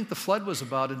 What do you think the flood was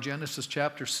about in Genesis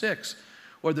chapter 6?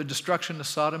 Or the destruction of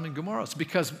Sodom and Gomorrah? It's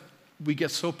because we get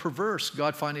so perverse.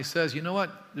 God finally says, you know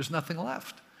what? There's nothing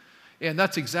left. And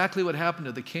that's exactly what happened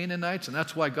to the Canaanites, and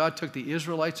that's why God took the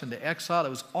Israelites into exile. It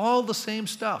was all the same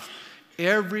stuff.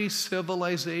 Every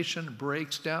civilization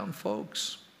breaks down,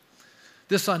 folks.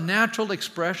 This unnatural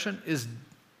expression is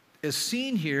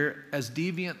seen here as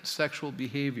deviant sexual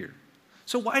behavior.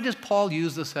 So why does Paul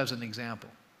use this as an example?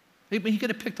 He could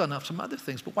have picked on some other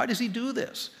things, but why does he do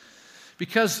this?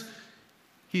 Because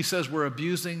he says we're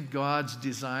abusing God's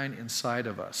design inside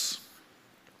of us.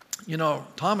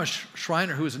 Thomas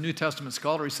Schreiner, who is a New Testament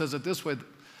scholar, he says it this way,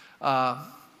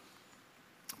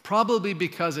 probably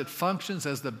because it functions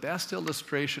as the best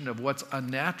illustration of what's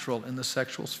unnatural in the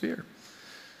sexual sphere.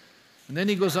 And then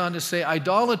he goes on to say,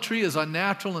 idolatry is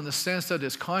unnatural in the sense that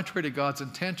it's contrary to God's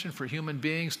intention for human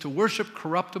beings. To worship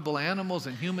corruptible animals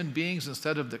and human beings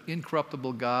instead of the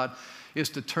incorruptible God is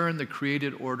to turn the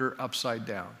created order upside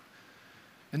down.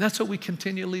 And that's what we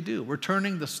continually do. We're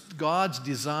turning God's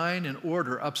design and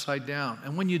order upside down.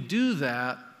 And when you do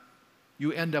that,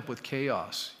 you end up with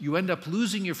chaos. You end up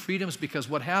losing your freedoms because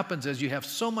what happens is you have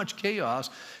so much chaos,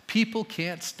 people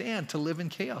can't stand to live in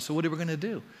chaos. So what are we going to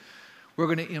do? We're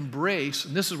going to embrace,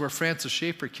 and this is where Francis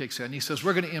Schaeffer kicks in. He says,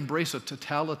 we're going to embrace a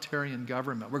totalitarian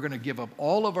government. We're going to give up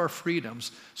all of our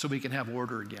freedoms so we can have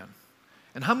order again.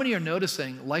 And how many are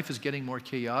noticing life is getting more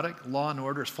chaotic? Law and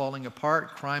order is falling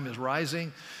apart. Crime is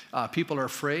rising. People are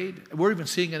afraid. We're even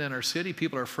seeing it in our city.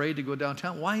 People are afraid to go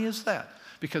downtown. Why is that?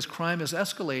 Because crime is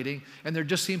escalating, and there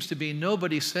just seems to be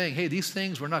nobody saying, hey, these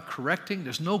things we're not correcting.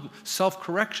 There's no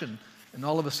self-correction. And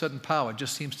all of a sudden, power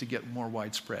just seems to get more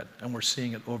widespread. And we're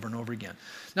seeing it over and over again.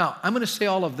 Now, I'm going to say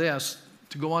all of this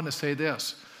to go on to say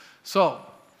this. So,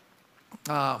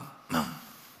 let's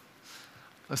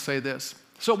say this.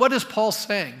 So what is Paul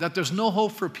saying? That there's no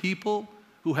hope for people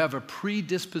who have a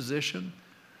predisposition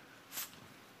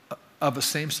of a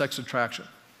same-sex attraction?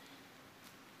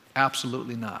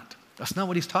 Absolutely not. That's not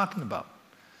what he's talking about.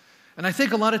 And I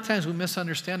think a lot of times we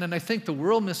misunderstand, and I think the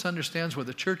world misunderstands where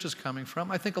the church is coming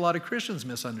from. I think a lot of Christians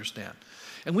misunderstand.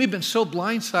 And we've been so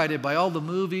blindsided by all the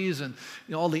movies and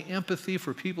all the empathy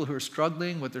for people who are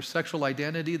struggling with their sexual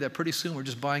identity that pretty soon we're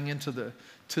just buying into the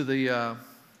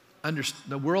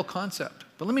world concept.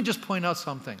 But let me just point out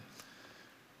something.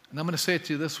 And I'm going to say it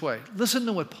to you this way. Listen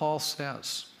to what Paul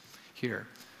says here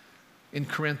in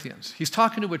Corinthians. He's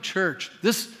talking to a church.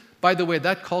 By the way,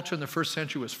 that culture in the first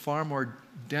century was far more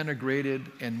denigrated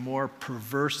and more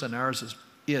perverse than ours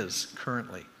is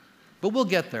currently. But we'll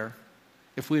get there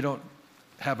if we don't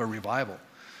have a revival.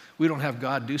 We don't have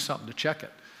God do something to check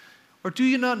it. Or do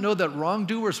you not know that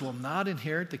wrongdoers will not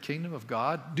inherit the kingdom of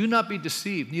God? Do not be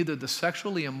deceived. Neither the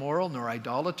sexually immoral, nor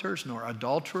idolaters, nor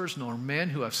adulterers, nor men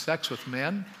who have sex with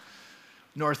men,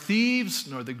 nor thieves,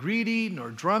 nor the greedy,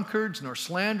 nor drunkards, nor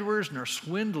slanderers, nor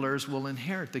swindlers will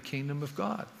inherit the kingdom of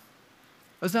God.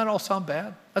 Doesn't that all sound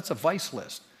bad? That's a vice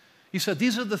list. He said,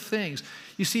 these are the things.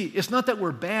 You see, it's not that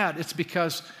we're bad. It's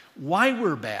because why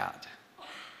we're bad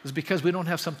is because we don't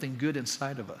have something good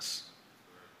inside of us.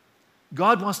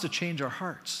 God wants to change our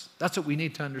hearts. That's what we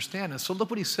need to understand. And so look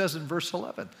what he says in verse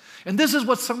 11. And this is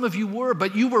what some of you were,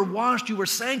 but you were washed, you were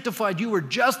sanctified, you were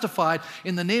justified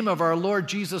in the name of our Lord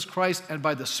Jesus Christ and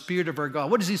by the Spirit of our God.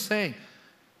 What is he saying?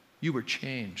 You were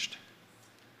changed.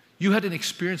 You had an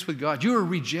experience with God. You were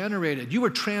regenerated. You were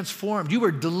transformed. You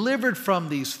were delivered from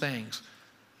these things.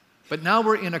 But now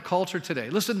we're in a culture today.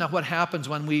 Listen to what happens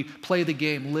when we play the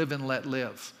game, live and let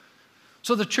live.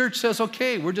 So the church says,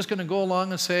 okay, we're just going to go along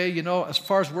and say, you know, as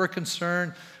far as we're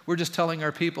concerned, we're just telling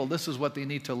our people this is what they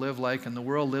need to live like, and the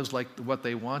world lives like what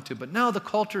they want to. But now the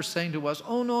culture is saying to us,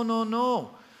 oh, no, no,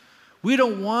 no. We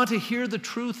don't want to hear the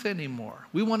truth anymore.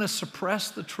 We want to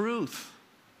suppress the truth.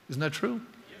 Isn't that true?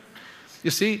 You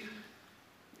see,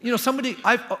 you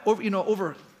know,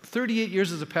 over 38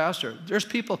 years as a pastor, there's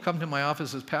people come to my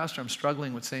office as pastor, I'm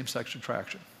struggling with same-sex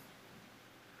attraction.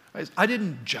 I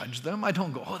didn't judge them. I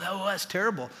don't go, oh, that's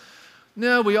terrible.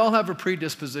 No, we all have a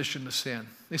predisposition to sin.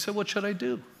 They said, what should I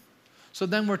do? So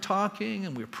then we're talking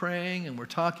and we're praying and we're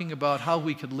talking about how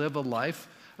we could live a life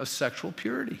of sexual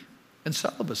purity and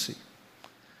celibacy.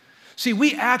 See,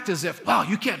 we act as if, wow,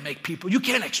 you can't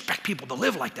expect people to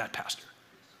live like that, Pastor.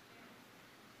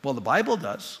 Well, the Bible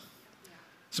does.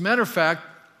 As a matter of fact,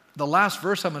 the last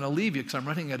verse I'm going to leave you, because I'm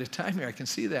running out of time here, I can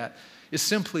see that, is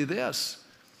simply this.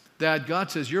 That God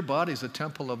says your body is a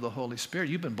temple of the Holy Spirit.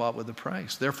 You've been bought with a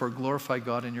price. Therefore, glorify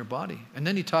God in your body. And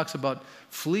then he talks about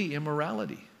flee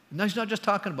immorality. Now, he's not just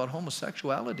talking about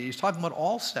homosexuality. He's talking about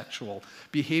all sexual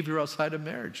behavior outside of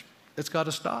marriage. It's got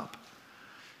to stop.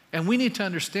 And we need to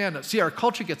understand that. See, our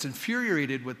culture gets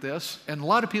infuriated with this, and a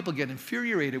lot of people get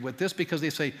infuriated with this because they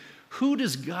say, who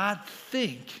does God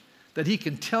think that he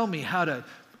can tell me how to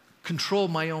control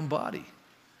my own body?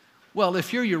 Well,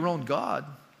 if you're your own God,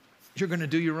 you're going to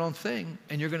do your own thing,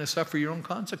 and you're going to suffer your own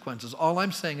consequences. All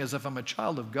I'm saying is if I'm a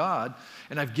child of God,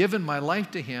 and I've given my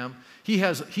life to him, he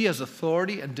has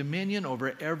authority and dominion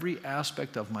over every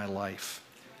aspect of my life,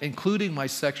 including my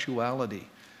sexuality,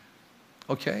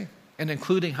 okay? And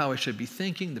including how I should be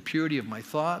thinking, the purity of my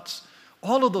thoughts.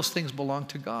 All of those things belong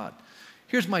to God.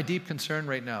 Here's my deep concern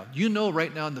right now. You know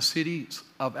right now in the cities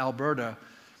of Alberta,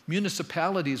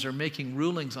 municipalities are making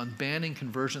rulings on banning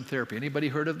conversion therapy. Anybody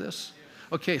heard of this?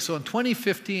 Okay, so in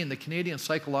 2015, the Canadian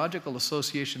Psychological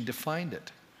Association defined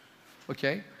it,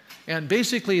 okay? And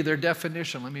basically their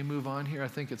definition, let me move on here, I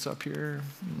think it's up here.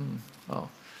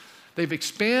 They've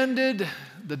expanded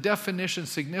the definition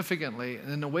significantly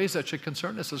in the ways that should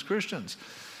concern us as Christians.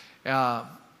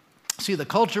 See, the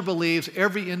culture believes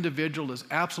every individual is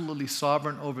absolutely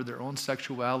sovereign over their own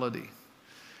sexuality.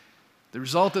 The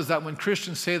result is that when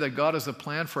Christians say that God has a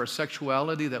plan for our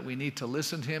sexuality, that we need to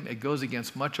listen to him, it goes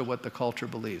against much of what the culture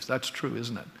believes. That's true,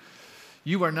 isn't it?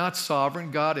 You are not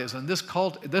sovereign, God is. And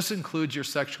this includes your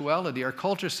sexuality. Our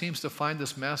culture seems to find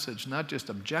this message not just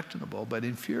objectionable, but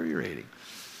infuriating.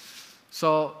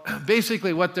 So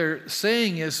basically what they're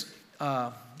saying is,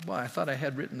 I thought I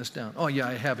had written this down. Oh yeah,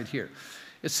 I have it here.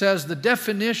 It says the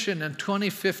definition in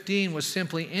 2015 was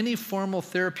simply any formal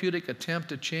therapeutic attempt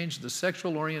to change the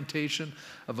sexual orientation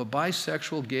of a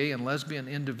bisexual, gay, and lesbian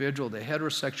individual to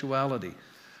heterosexuality.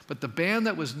 But the ban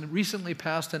that was recently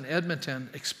passed in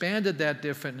Edmonton expanded that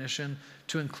definition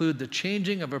to include the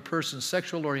changing of a person's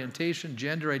sexual orientation,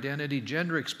 gender identity,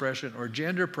 gender expression, or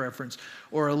gender preference,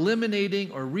 or eliminating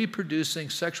or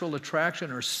reproducing sexual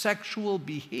attraction or sexual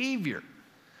behavior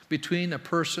between a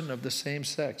person of the same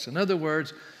sex. In other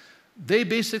words, they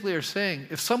basically are saying,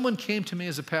 if someone came to me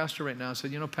as a pastor right now and said,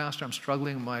 you know, Pastor, I'm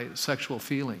struggling with my sexual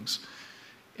feelings,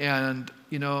 and,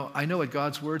 you know, I know what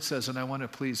God's word says, and I want to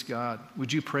please God.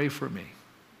 Would you pray for me?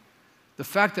 The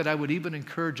fact that I would even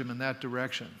encourage him in that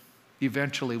direction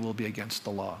eventually will be against the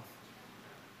law.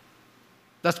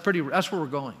 That's where we're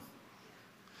going.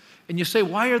 And you say,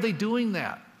 why are they doing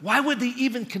that? Why would they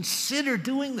even consider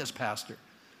doing this, Pastor?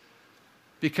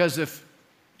 Because if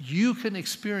you can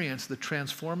experience the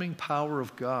transforming power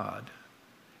of God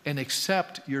and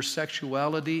accept your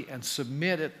sexuality and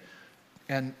submit it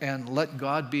and let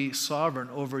God be sovereign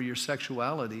over your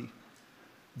sexuality,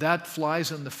 that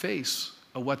flies in the face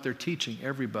of what they're teaching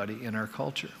everybody in our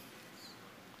culture.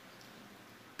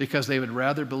 Because they would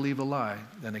rather believe a lie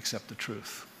than accept the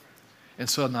truth. And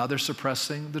so now they're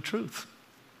suppressing the truth.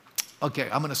 Okay,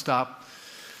 I'm going to stop.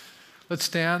 Let's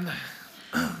stand.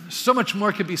 So much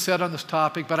more could be said on this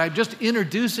topic, but I'm just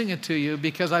introducing it to you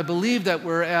because I believe that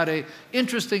we're at an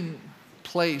interesting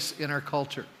place in our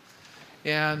culture.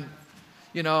 And,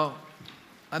 you know,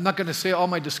 I'm not going to say all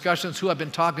my discussions, who I've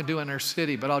been talking to in our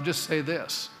city, but I'll just say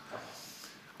this.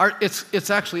 It's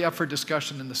actually up for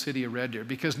discussion in the city of Red Deer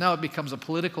because now it becomes a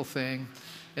political thing.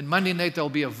 And Monday night there'll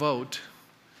be a vote.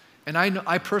 And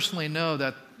I personally know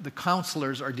that the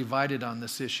councilors are divided on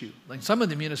this issue. Like some of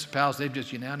the municipalities, they've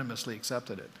just unanimously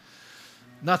accepted it.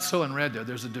 Not so in Red Deer.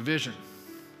 There's a division.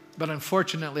 But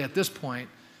unfortunately, at this point,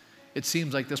 it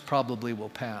seems like this probably will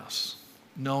pass,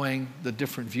 knowing the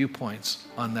different viewpoints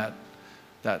on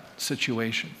that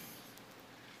situation.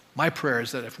 My prayer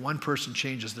is that if one person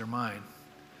changes their mind,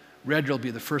 Red Deer will be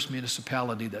the first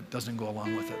municipality that doesn't go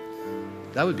along with it.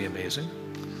 That would be amazing.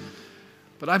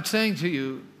 But I'm saying to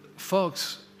you,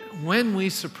 folks, when we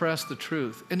suppress the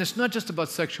truth, and it's not just about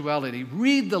sexuality,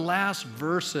 read the last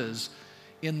verses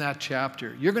in that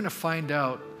chapter. You're going to find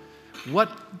out what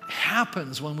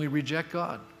happens when we reject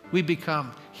God. We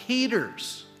become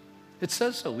haters. It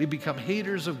says so. We become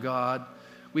haters of God.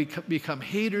 We become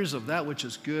haters of that which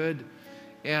is good.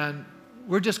 And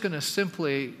we're just going to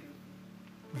simply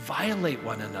violate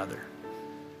one another.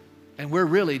 And we're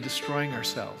really destroying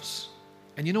ourselves.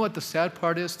 And you know what the sad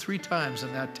part is? 3 times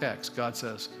in that text, God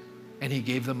says, and he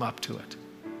gave them up to it.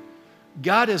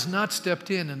 God has not stepped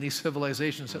in these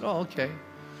civilizations and said, oh, okay.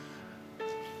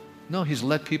 No, he's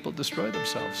let people destroy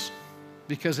themselves.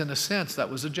 Because in a sense, that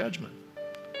was a judgment,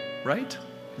 right?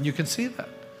 And you can see that.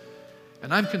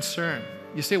 And I'm concerned.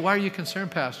 You say, why are you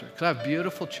concerned, Pastor? Because I have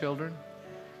beautiful children,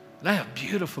 and I have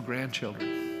beautiful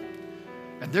grandchildren.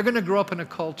 And they're going to grow up in a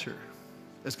culture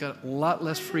that's got a lot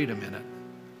less freedom in it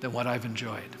than what I've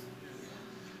enjoyed.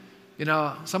 You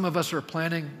know, some of us are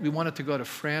planning, we wanted to go to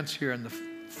France here in the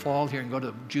fall here and go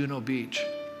to Juno Beach.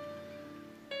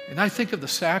 And I think of the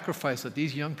sacrifice that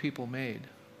these young people made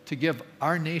to give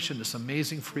our nation this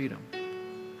amazing freedom.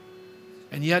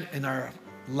 And yet, in our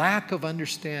lack of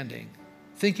understanding,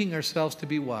 thinking ourselves to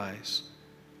be wise,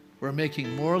 we're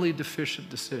making morally deficient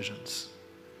decisions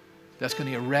that's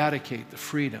going to eradicate the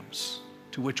freedoms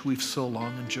to which we've so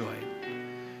long enjoyed.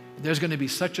 And there's going to be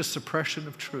such a suppression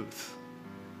of truth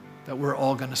that we're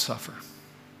all going to suffer.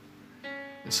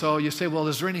 And so you say, well,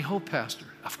 is there any hope, Pastor?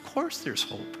 Of course there's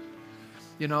hope.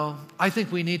 You know, I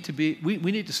think we need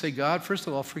to say, God, first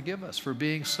of all, forgive us for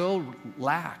being so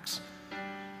lax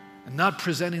and not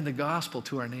presenting the gospel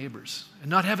to our neighbors and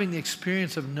not having the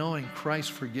experience of knowing Christ's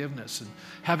forgiveness and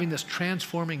having this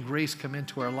transforming grace come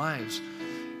into our lives.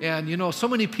 And, you know, so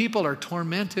many people are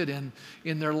tormented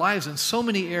in their lives in so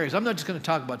many areas. I'm not just going to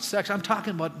talk about sex. I'm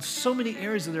talking about so many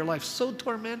areas of their life, so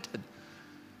tormented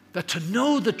that to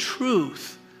know the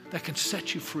truth that can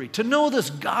set you free, to know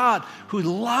this God who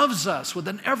loves us with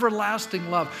an everlasting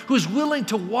love, who's willing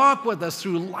to walk with us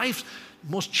through life's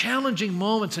most challenging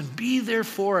moments and be there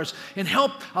for us and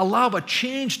help allow a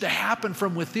change to happen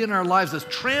from within our lives, this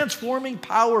transforming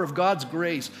power of God's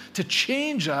grace to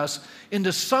change us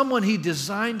into someone he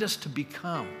designed us to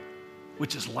become,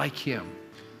 which is like him.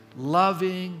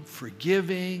 Loving,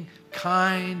 forgiving,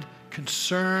 kind,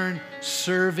 concerned,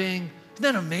 serving. Isn't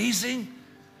that amazing?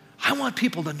 I want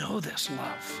people to know this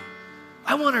love.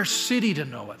 I want our city to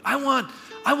know it. I want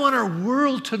our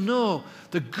world to know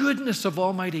the goodness of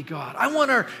Almighty God. I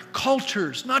want our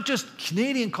cultures, not just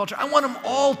Canadian culture, I want them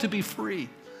all to be free,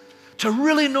 to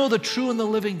really know the true and the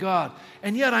living God.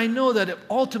 And yet I know that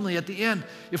ultimately at the end,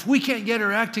 if we can't get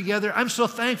our act together, I'm so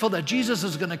thankful that Jesus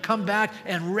is going to come back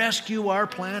and rescue our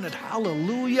planet.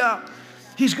 Hallelujah.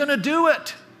 He's going to do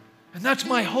it. And that's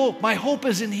my hope. My hope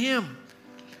is in him.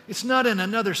 It's not in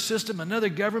another system, another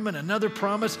government, another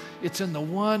promise. It's in the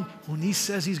one when he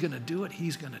says he's going to do it,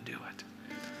 he's going to do it.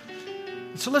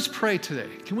 And so let's pray today.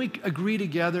 Can we agree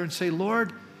together and say,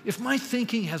 Lord, if my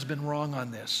thinking has been wrong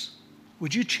on this,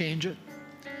 would you change it?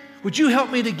 Would you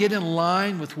help me to get in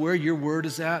line with where your word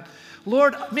is at?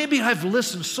 Lord, maybe I've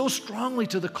listened so strongly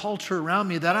to the culture around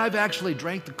me that I've actually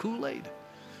drank the Kool-Aid.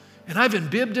 And I've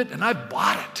imbibed it and I've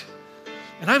bought it.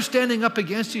 And I'm standing up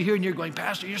against you here and you're going,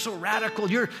 Pastor, you're so radical.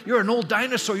 You're an old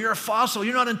dinosaur. You're a fossil.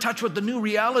 You're not in touch with the new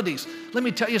realities. Let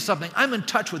me tell you something. I'm in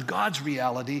touch with God's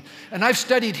reality. And I've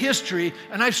studied history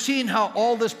and I've seen how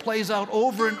all this plays out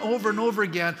over and over and over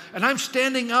again. And I'm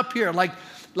standing up here like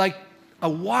a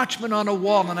watchman on a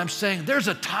wall and I'm saying, there's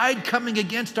a tide coming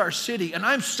against our city. And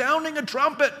I'm sounding a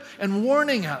trumpet and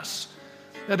warning us.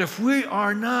 that if we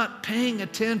are not paying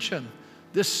attention,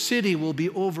 this city will be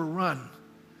overrun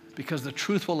because the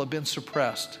truth will have been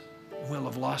suppressed and we'll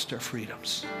have lost our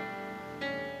freedoms.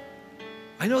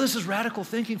 I know this is radical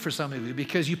thinking for some of you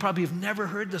because you probably have never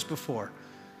heard this before,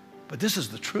 but this is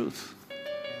the truth.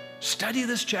 Study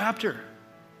this chapter.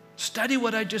 Study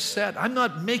what I just said. I'm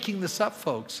not making this up,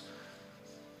 folks.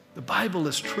 The Bible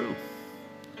is true.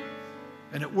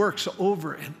 And it works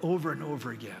over and over and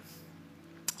over again.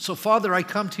 So, Father, I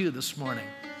come to you this morning.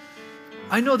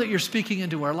 I know that you're speaking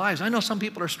into our lives. I know some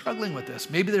people are struggling with this.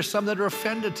 Maybe there's some that are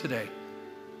offended today.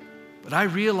 But I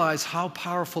realize how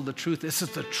powerful the truth is.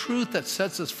 It's the truth that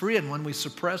sets us free, and when we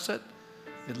suppress it,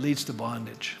 it leads to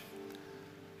bondage.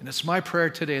 And it's my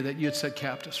prayer today that you'd set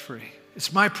captives free.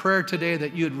 It's my prayer today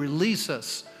that you'd release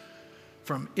us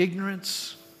from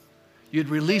ignorance. You'd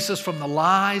release us from the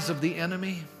lies of the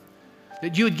enemy.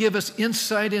 That you would give us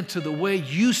insight into the way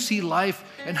you see life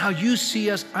and how you see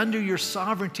us under your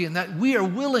sovereignty, and that we are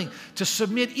willing to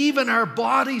submit even our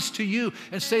bodies to you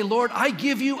and say, Lord, I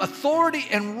give you authority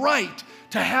and right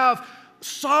to have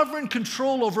sovereign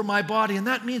control over my body. And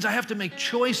that means I have to make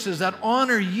choices that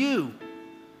honor you.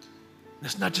 And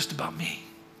it's not just about me.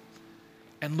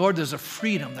 And Lord, there's a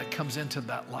freedom that comes into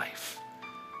that life.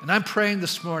 And I'm praying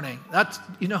this morning.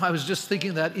 I was just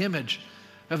thinking that image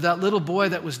of that little boy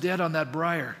that was dead on that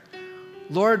briar.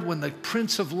 Lord, when the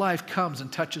Prince of Life comes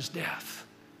and touches death,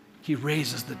 he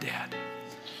raises the dead.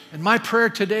 And my prayer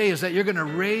today is that you're going to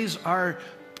raise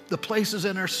the places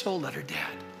in our soul that are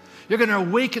dead. You're going to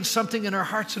awaken something in our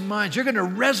hearts and minds. You're going to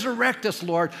resurrect us,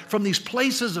 Lord, from these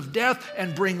places of death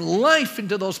and bring life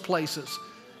into those places.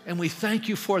 And we thank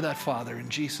you for that, Father, in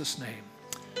Jesus' name.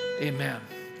 Amen.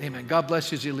 Amen. God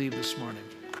bless you as you leave this morning.